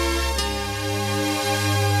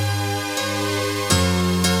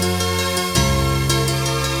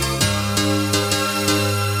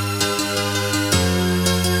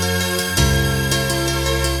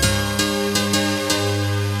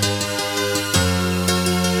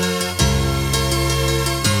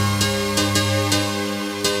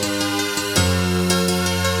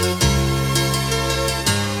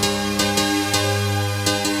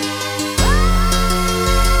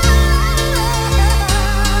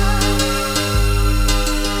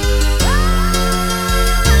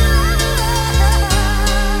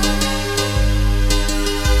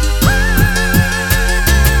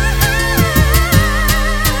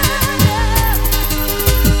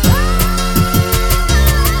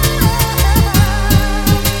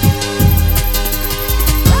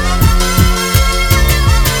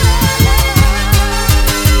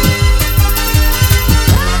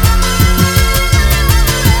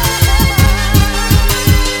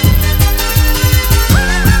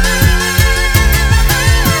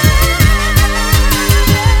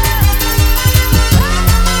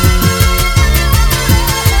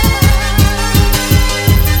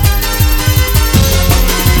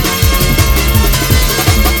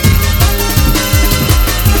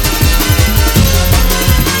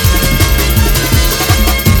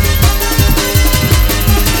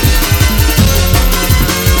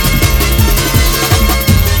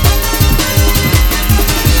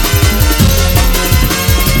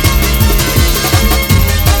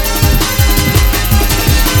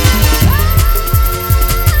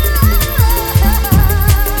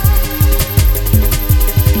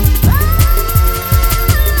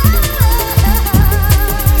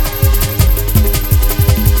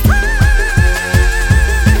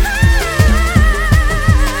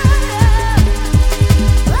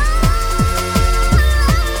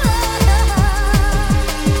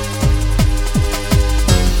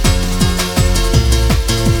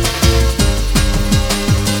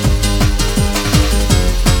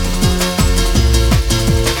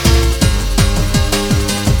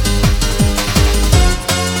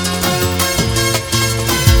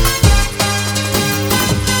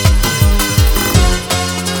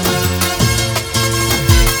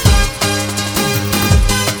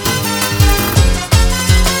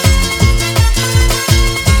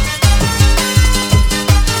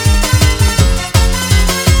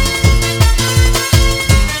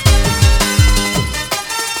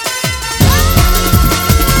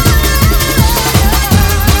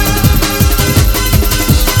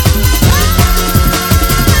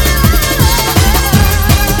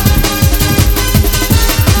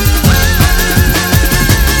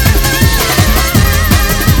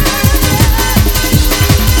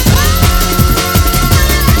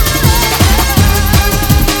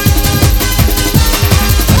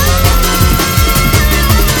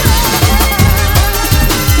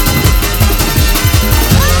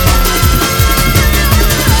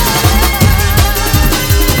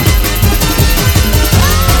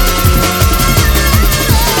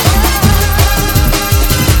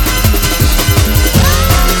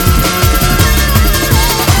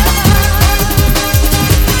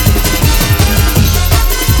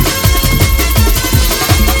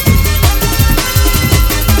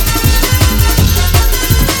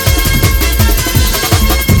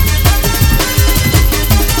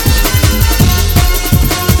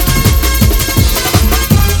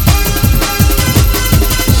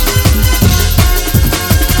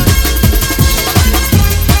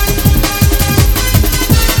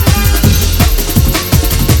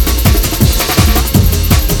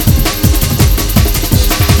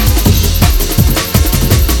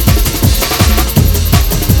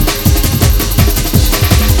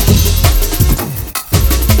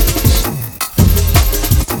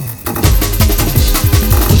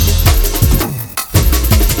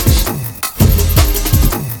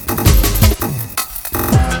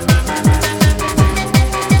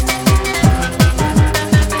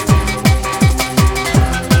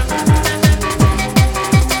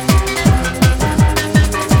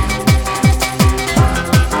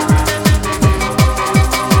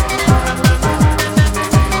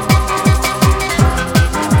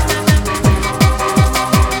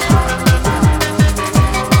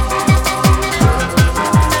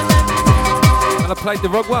 played the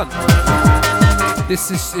wrong one. This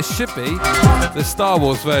should be the Star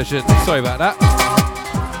Wars version. Sorry about that.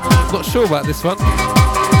 Not sure about this one.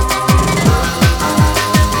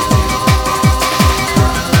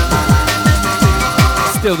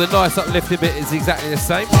 Still, the nice uplifting bit is exactly the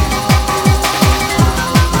same.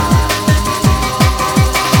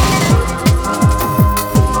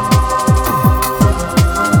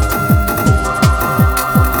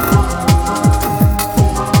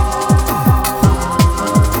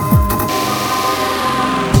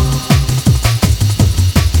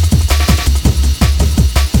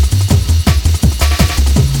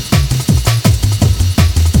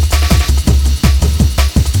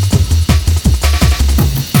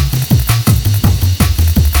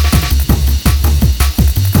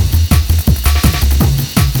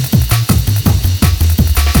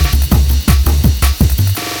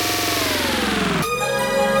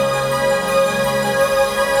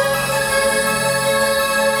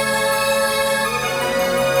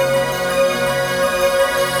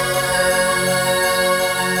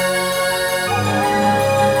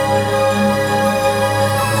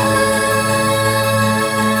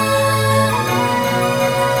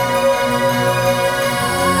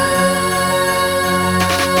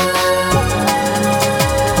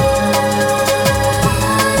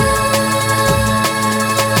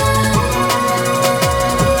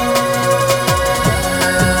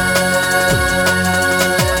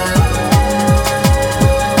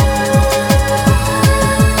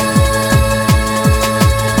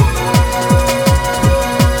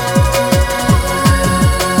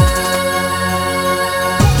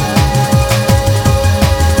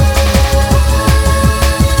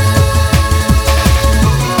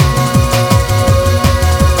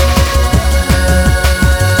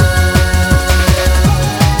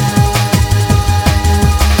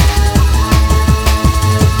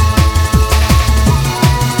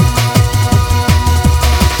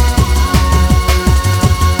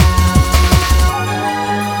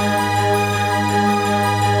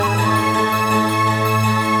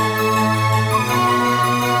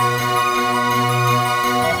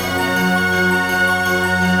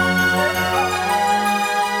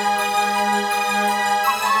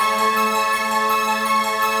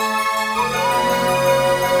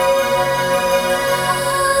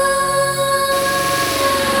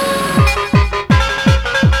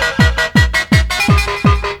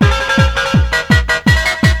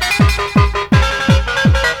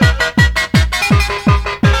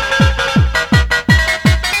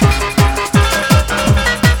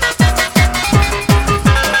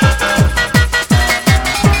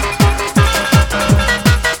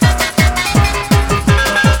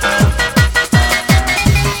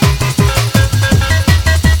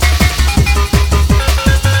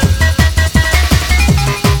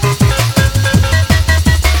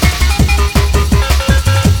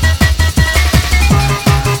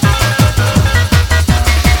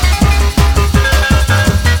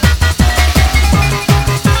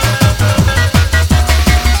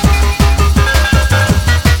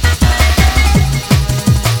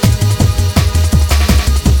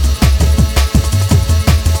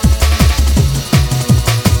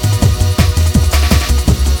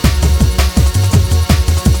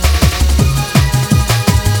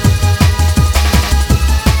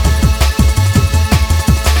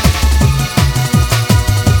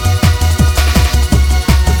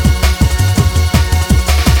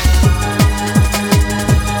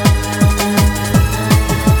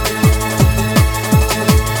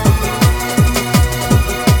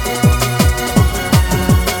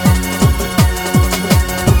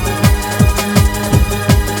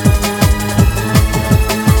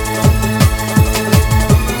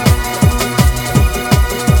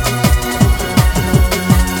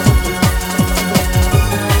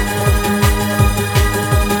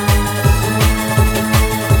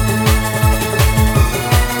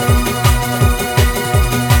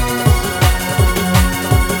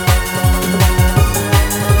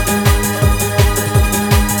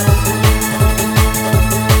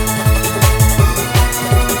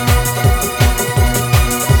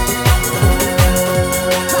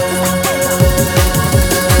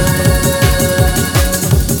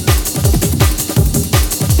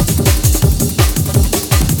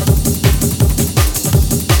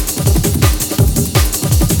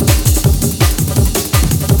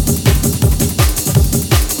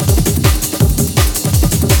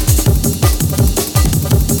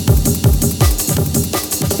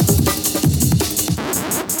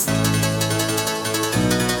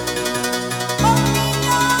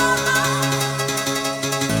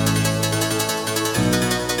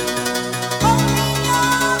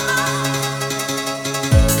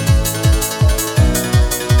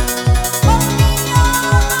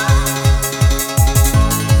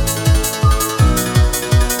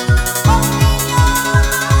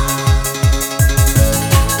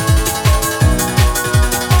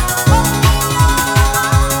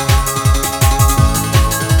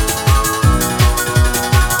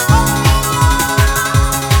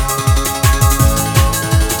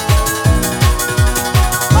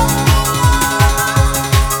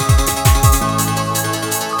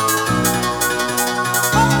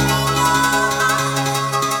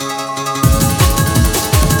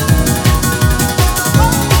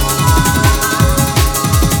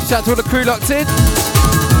 Shout out to all the crew locked in.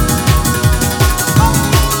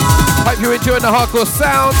 Hope you're enjoying the hardcore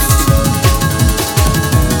sound.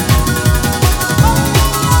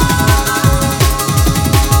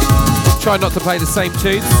 Try not to play the same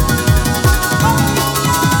tunes.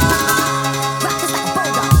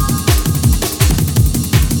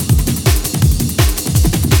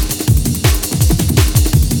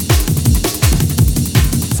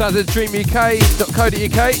 Sounds at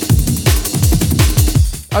dreamuk.co.uk.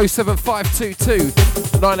 07522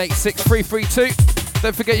 986 332.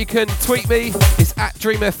 Don't forget you can tweet me. It's at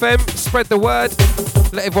DreamFM. Spread the word.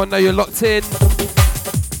 Let everyone know you're locked in.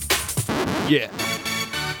 Yeah.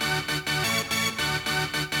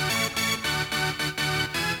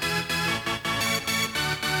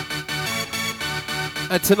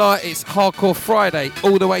 And tonight it's Hardcore Friday,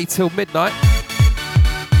 all the way till midnight.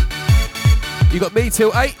 You got me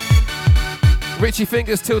till 8, Richie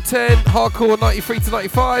Fingers till 10, Hardcore 93 to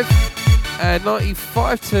 95, and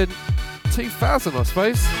 95 to 2000, I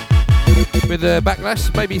suppose. With the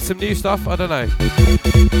Backlash, maybe some new stuff, I don't know.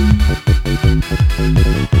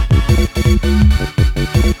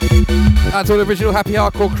 Out to all the original Happy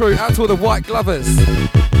Hardcore crew, out to all the White Glovers.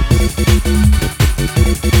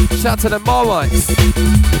 Shout out to the Marmites.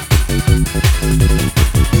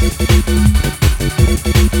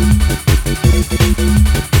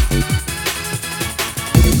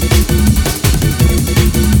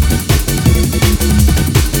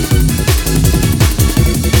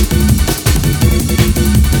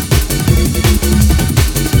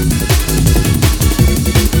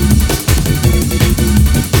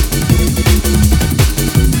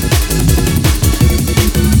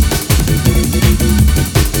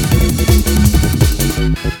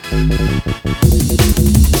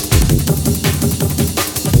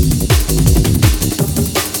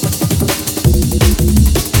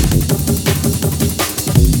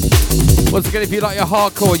 Once again, if you like your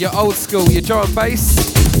hardcore, your old school, your drum and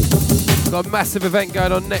bass, got a massive event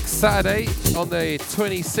going on next Saturday on the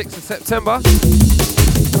 26th of September.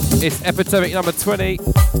 It's Epidemic number 20.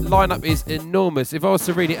 Lineup is enormous. If I was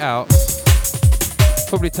to read it out,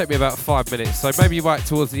 probably take me about 5 minutes. So maybe right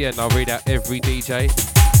towards the end, I'll read out every DJ.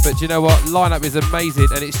 But do you know what? Lineup is amazing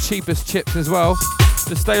and it's cheap as chips as well.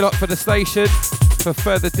 So stay locked for the station for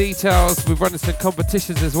further details. We're running some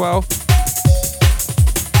competitions as well.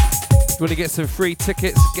 If you want to get some free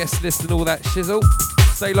tickets, guest list and all that shizzle,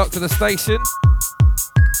 stay locked to the station.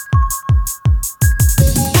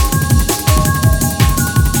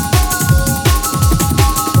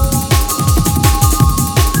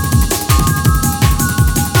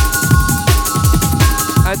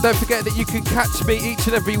 And don't forget that you can catch me each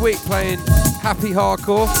and every week playing Happy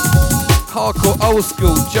Hardcore, Hardcore Old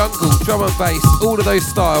School, Jungle, Drum and Bass, all of those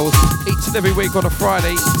styles, each and every week on a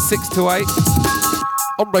Friday, 6 to 8,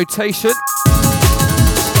 on rotation.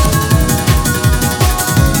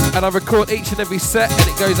 And I record each and every set and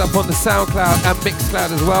it goes up on the SoundCloud and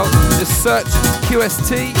Mixcloud as well. Just search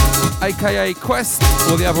QST, aka Quest,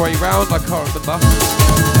 or the other way round, I can't remember.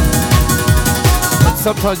 And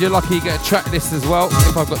sometimes you're lucky you get a track list as well,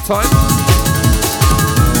 if I've got time.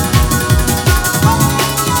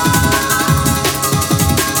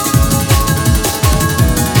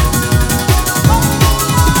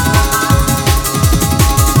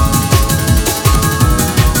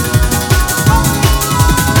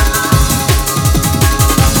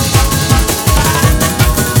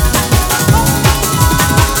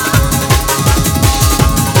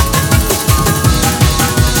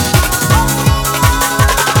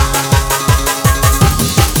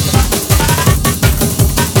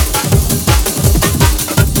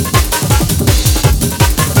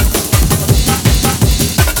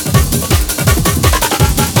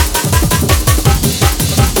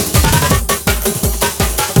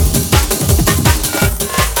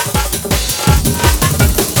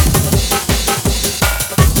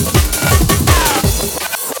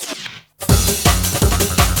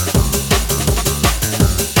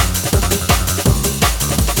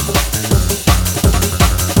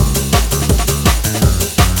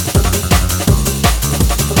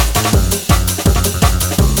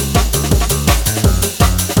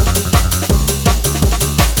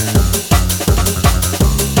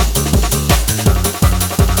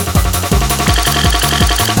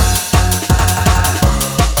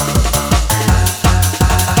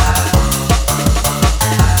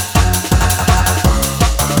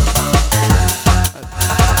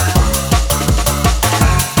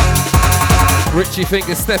 Richie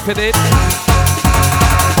Fingers stepping in.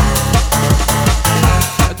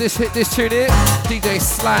 And this tune here, DJ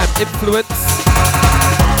Slam Influence.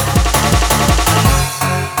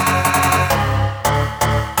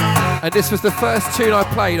 And this was the first tune I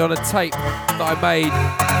played on a tape that I made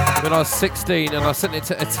when I was 16, and I sent it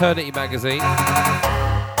to Eternity magazine.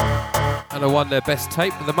 And I won their best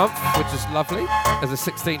tape of the month, which is lovely. As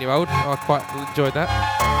a 16-year-old, I quite enjoyed that.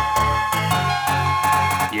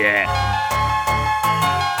 Yeah.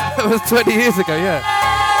 That was 20 years ago, yeah.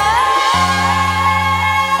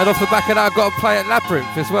 And off the back of that, I got to play at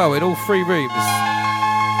Labyrinth as well, in all 3 rooms.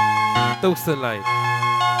 Dalston Lane.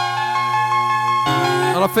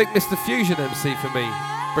 And I think Mr. Fusion MC for me,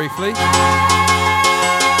 briefly.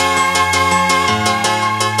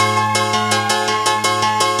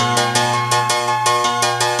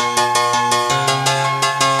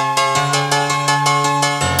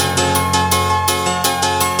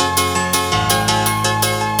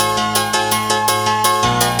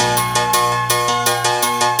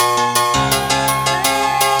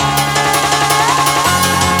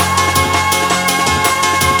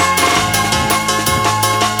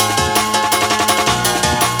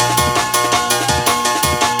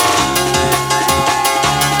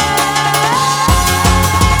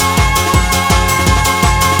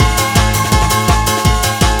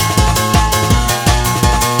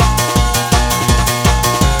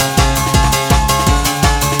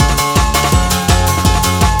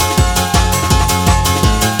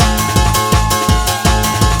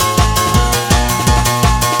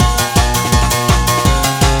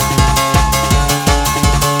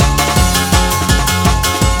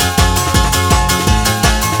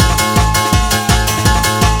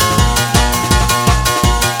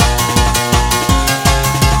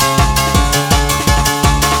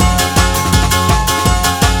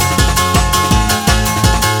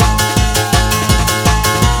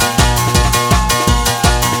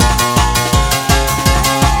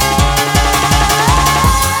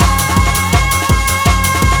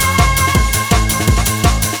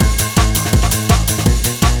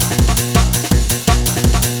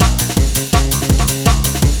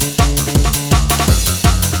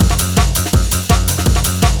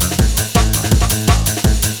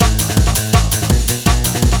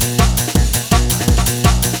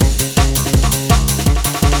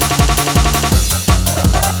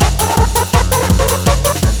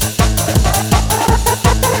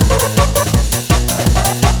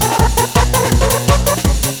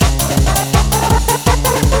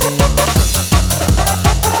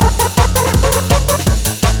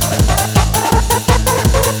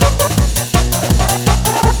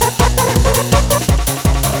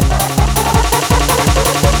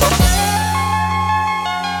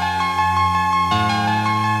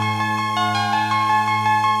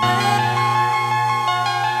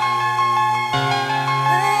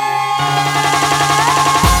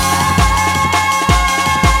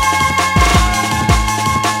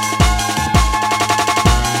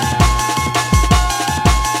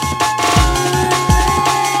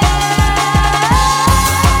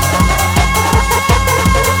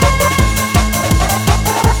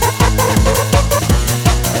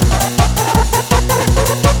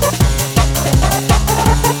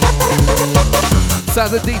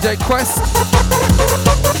 Sounds of DJ Quest.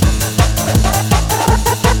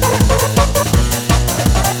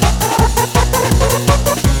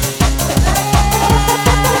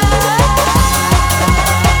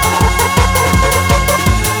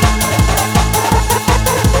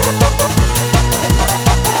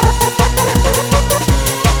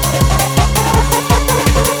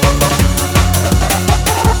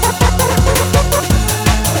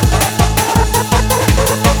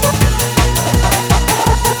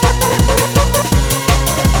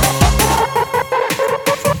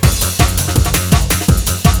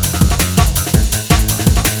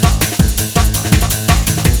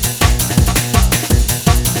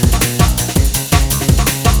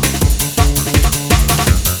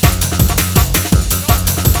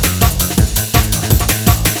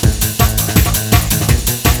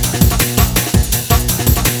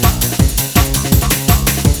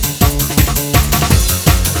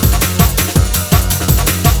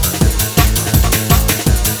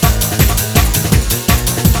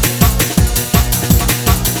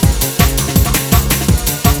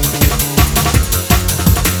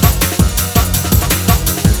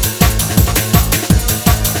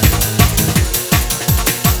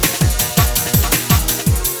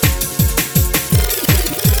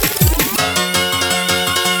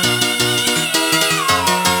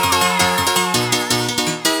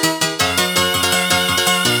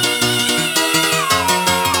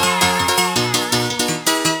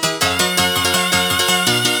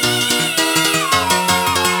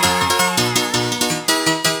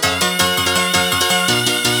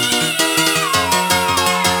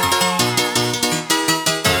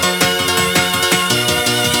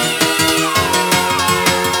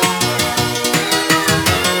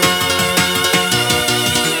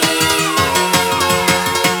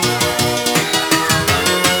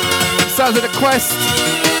 request.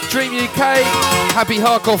 Dream UK, happy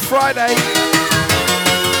Hardcore Friday.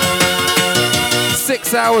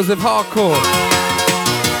 6 hours of hardcore.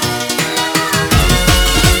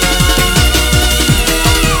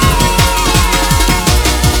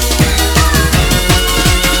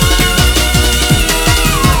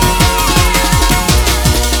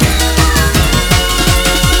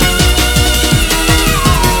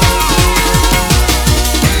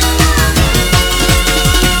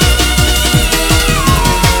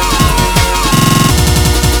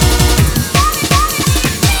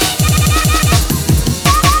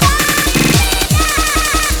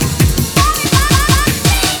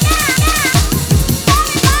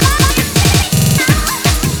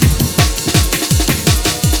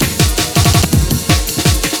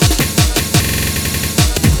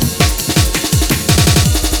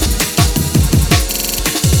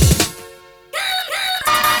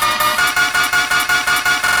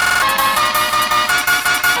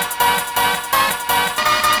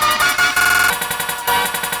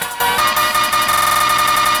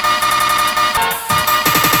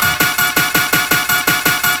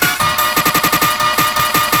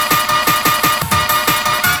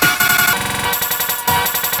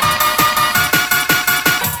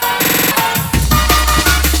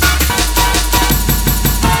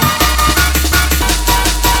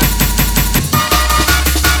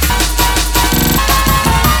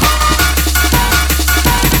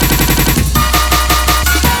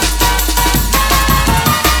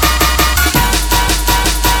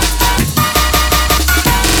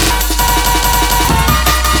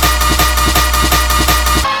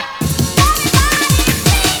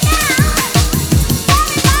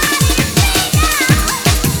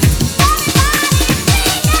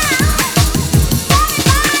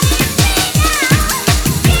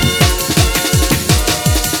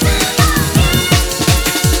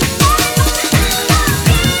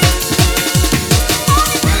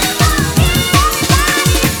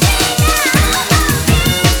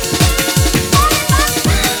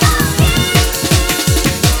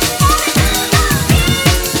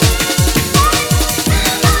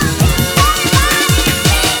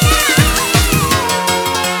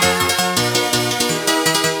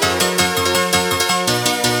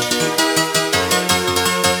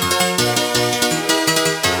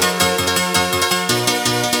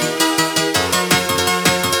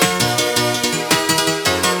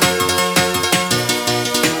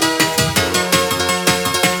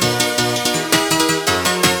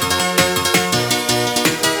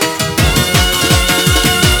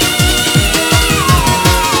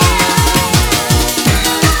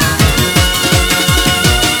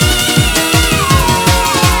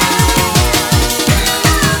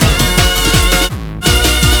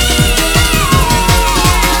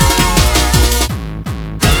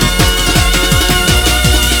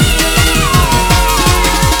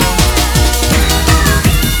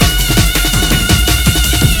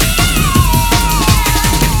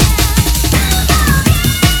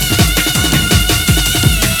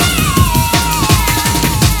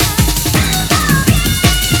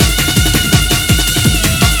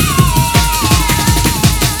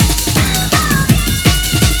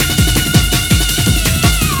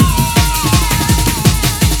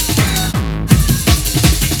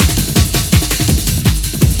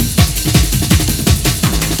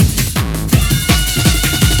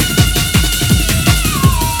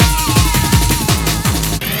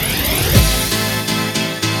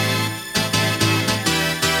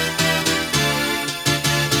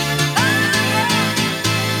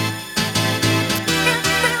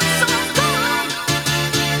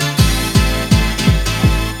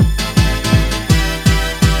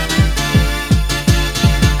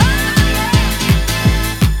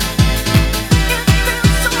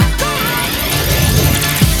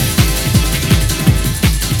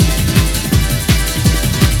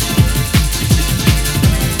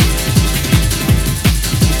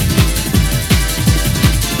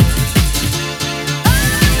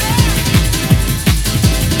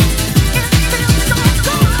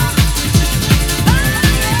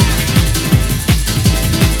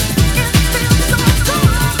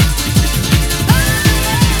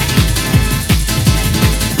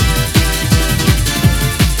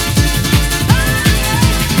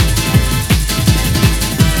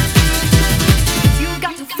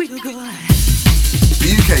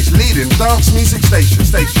 dance music station.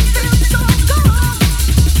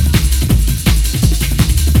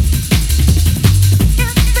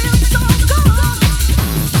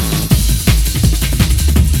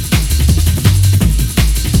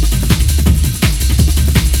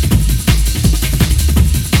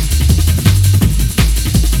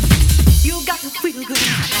 You got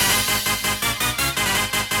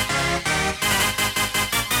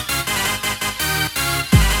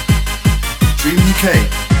Dream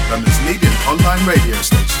UK, London's leading online radio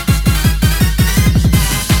station.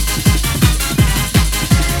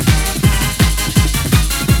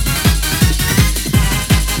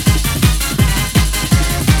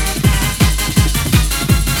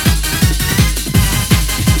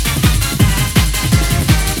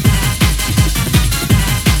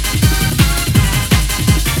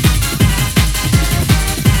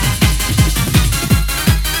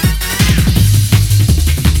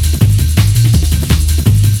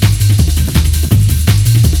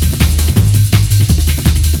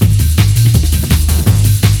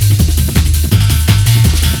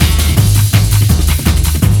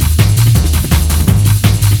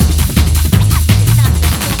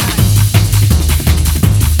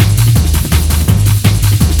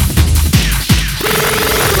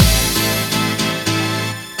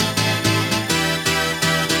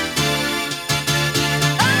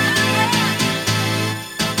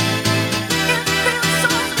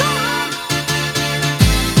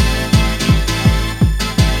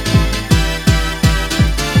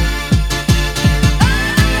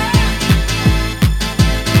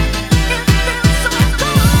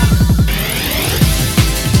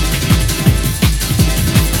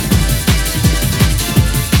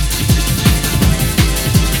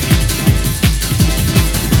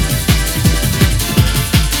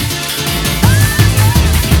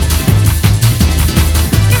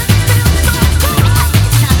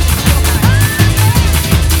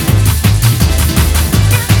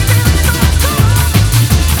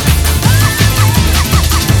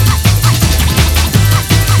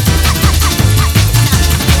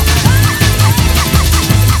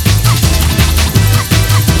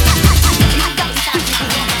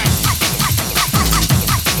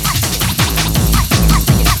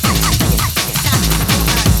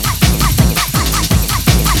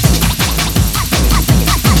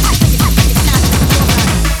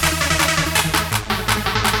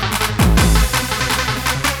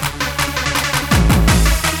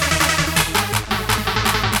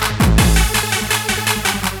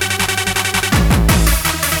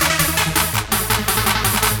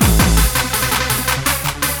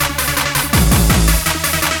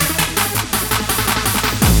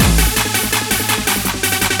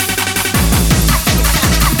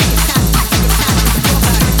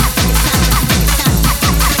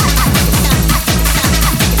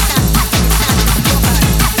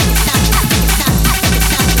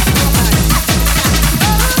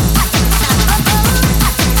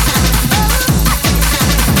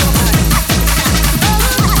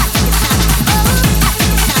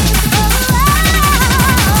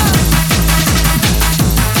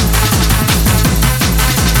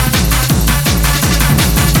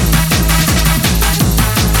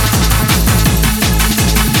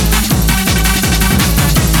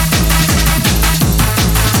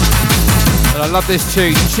 I love this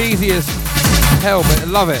tune, cheesy as hell, but I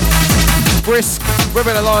love it. Brisk,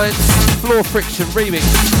 Rebel Alliance, Floor Friction remix.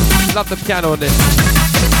 Love the piano on this.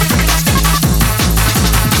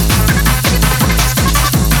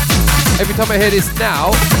 Every time I hear this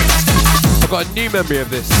now, I've got a new memory of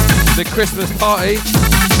this. The Christmas party,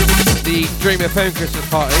 the Dream FM Christmas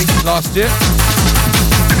party last year.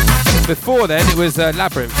 Before then, it was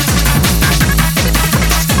Labyrinth.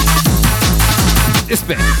 This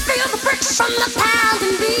bit. Feel the bricks from the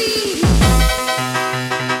pounding beat.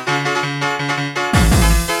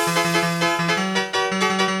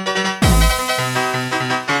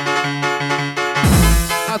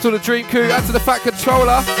 Out to the Dream Crew, out to the Fat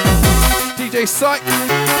Controller, DJ Psych,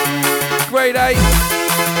 Grade A,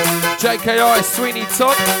 JKI, Sweeney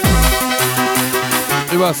Todd.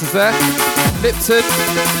 Who else is there? Lipton,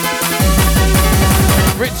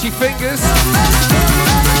 Richie Fingers,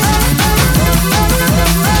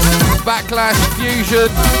 Backlash, Fusion,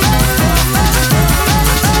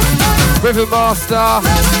 River Master,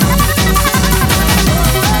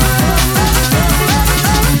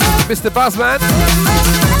 Mr. Buzzman,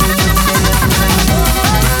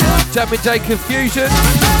 Jammin' J Confusion,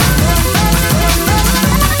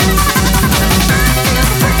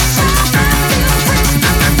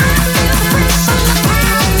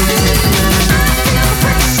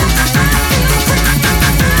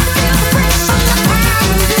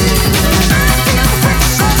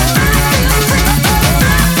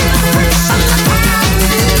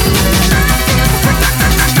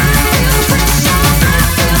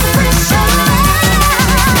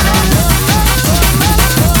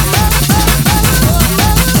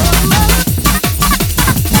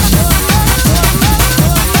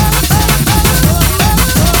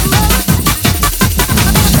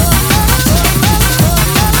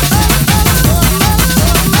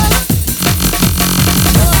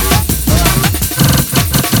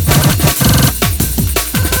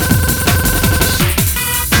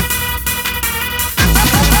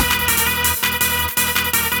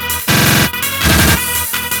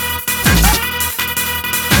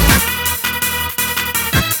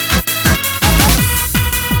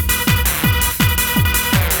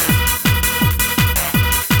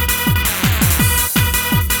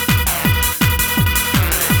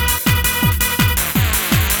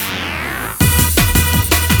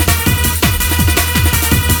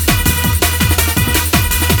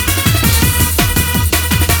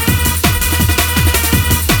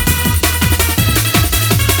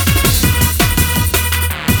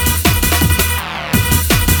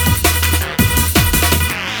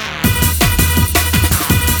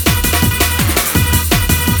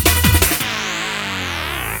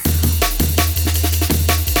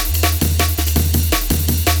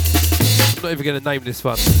 never going to name this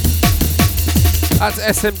one. That's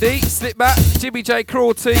SMD, Slipmat, Jimmy J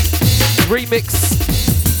Crawlty,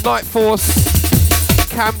 Remix, Night Force,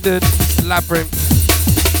 Camden, Labyrinth.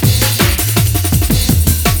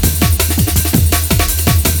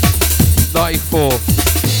 '94,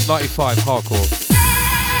 '95 hardcore.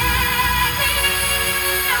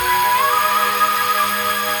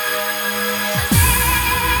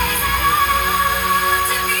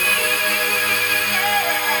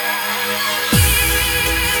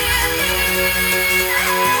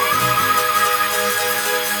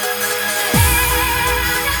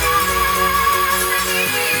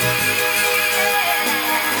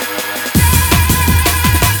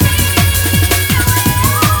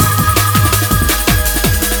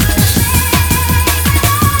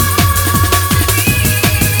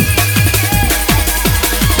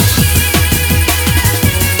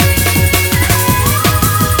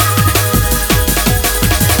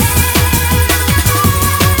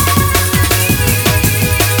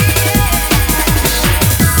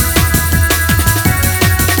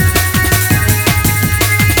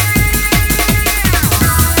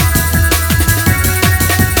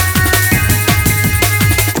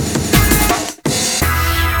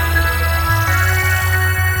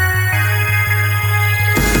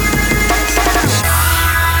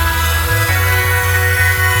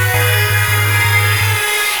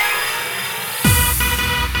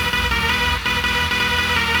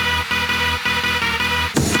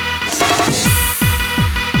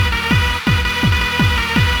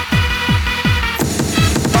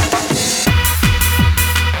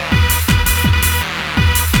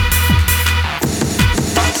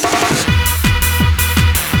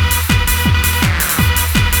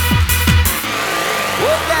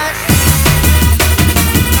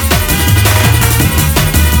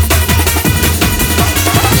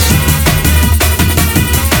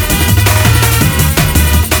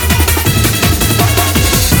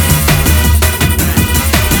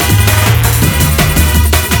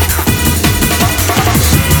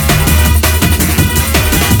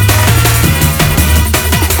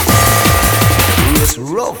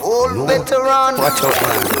 Watch out,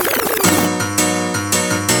 man.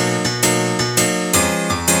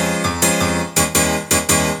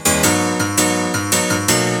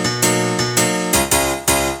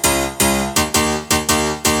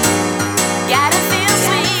 Gotta feel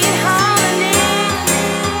sweet harmony.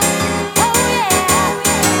 Oh yeah,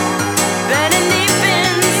 burning deep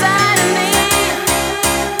inside of me.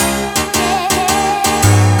 Yeah.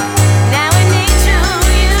 Now we need true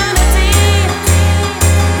unity.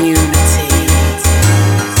 Unity.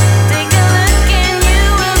 Take a look and you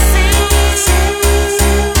will see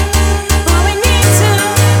what we need to.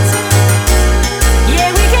 Yeah,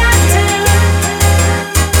 we got to.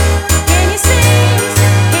 Can you see?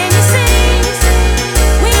 Can you see?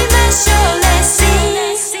 We must surely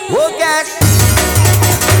see. Oh, God.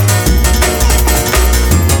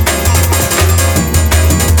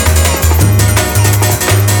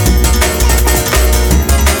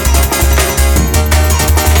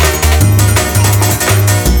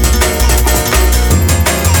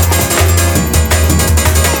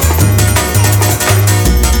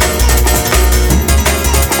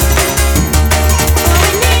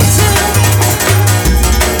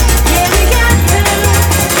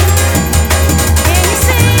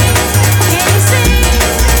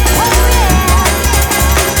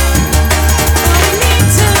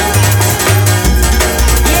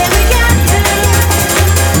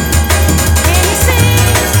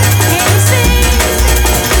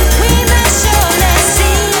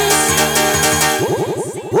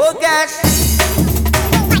 Oh, God.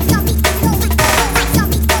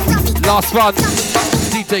 Last one,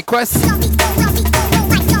 DJ Quest. Oh,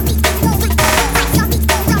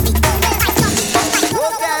 God. Oh,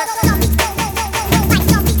 God.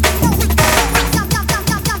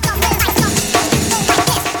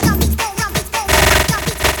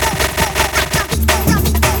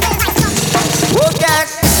 Oh, God.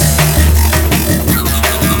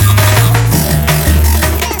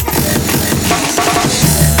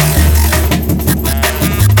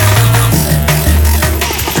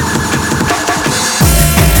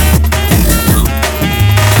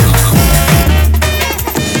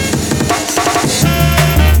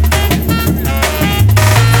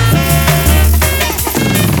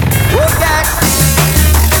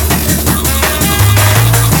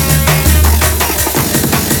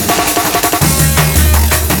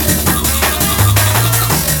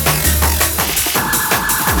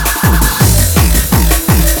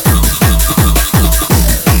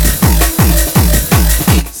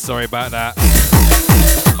 Sorry about that.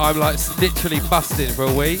 I'm like literally busting for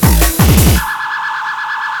a week.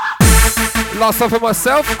 Last one for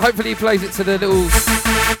myself. Hopefully he plays it to the little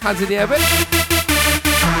hands in the air bit.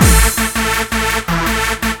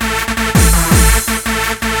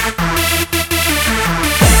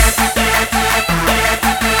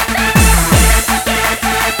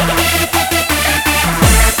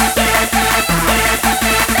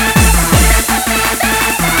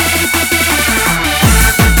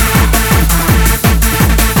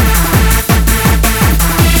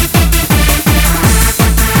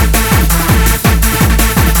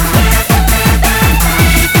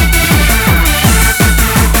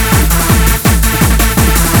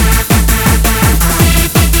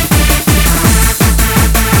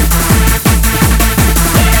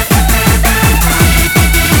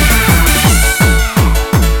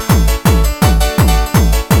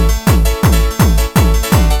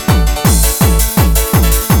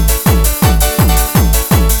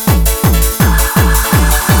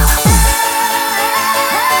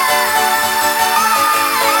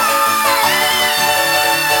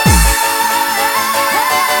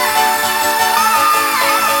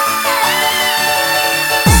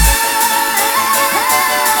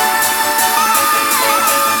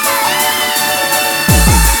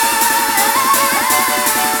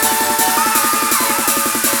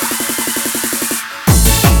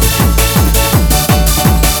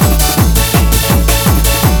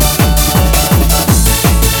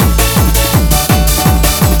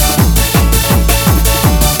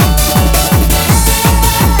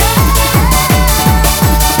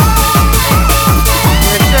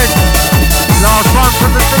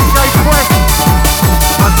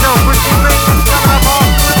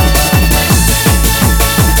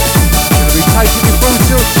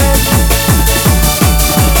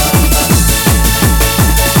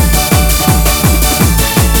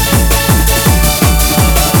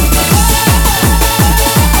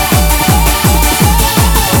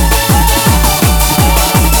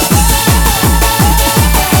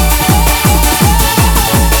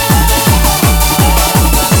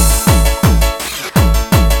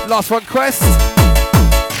 Last one, Quest.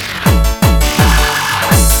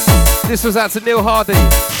 This was out to Neil Hardy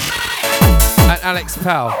and Alex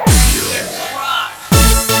Powell.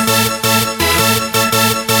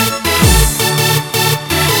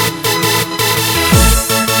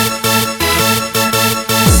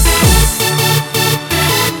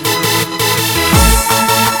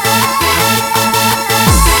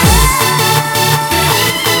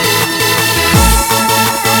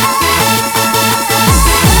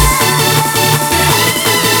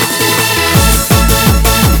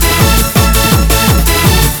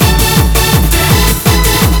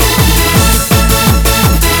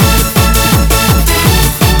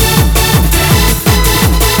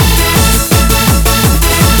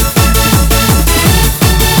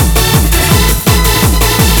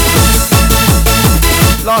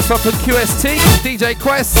 Last one from QST, DJ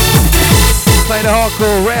Quest, playing a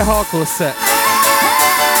hardcore, rare hardcore set.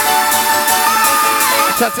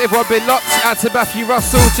 Shout out to everyone been locked, out to Matthew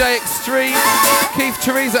Russell, J Extreme, Keith,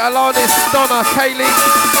 Teresa, Alanis, Donna, Kaylee,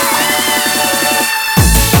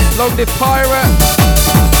 Long Live Pirate,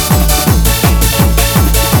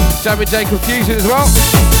 Jammin' J Confusion as well.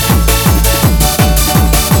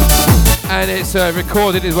 And it's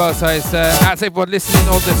recorded as well, so it's out to everyone listening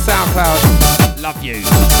on the SoundCloud. Love you.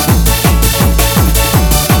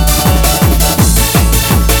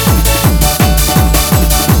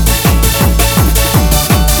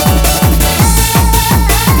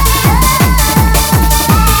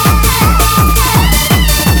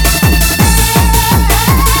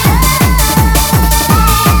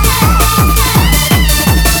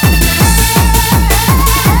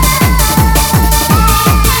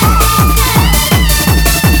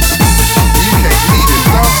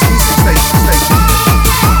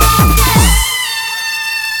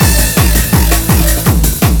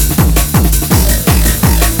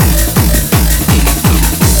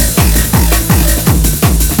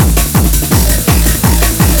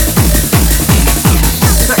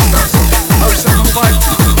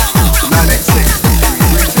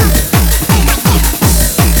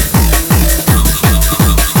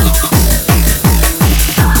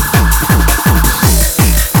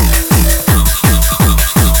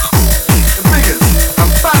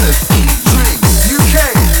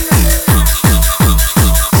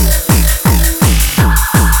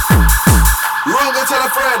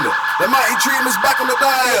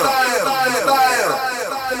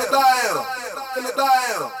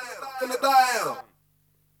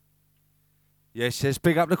 Yes,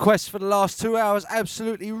 big up the Quest for the last 2 hours.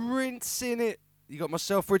 Absolutely rinsing it. You got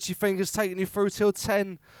myself, Richie Fingers, taking you through till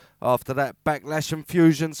 10 after that Backlash and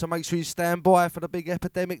Fusion. So make sure you stand by for the big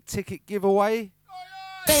Epidemic ticket giveaway.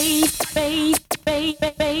 Bass, bass, bass,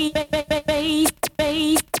 bass, bass, bass,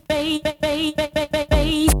 bass, bass, bass, bass.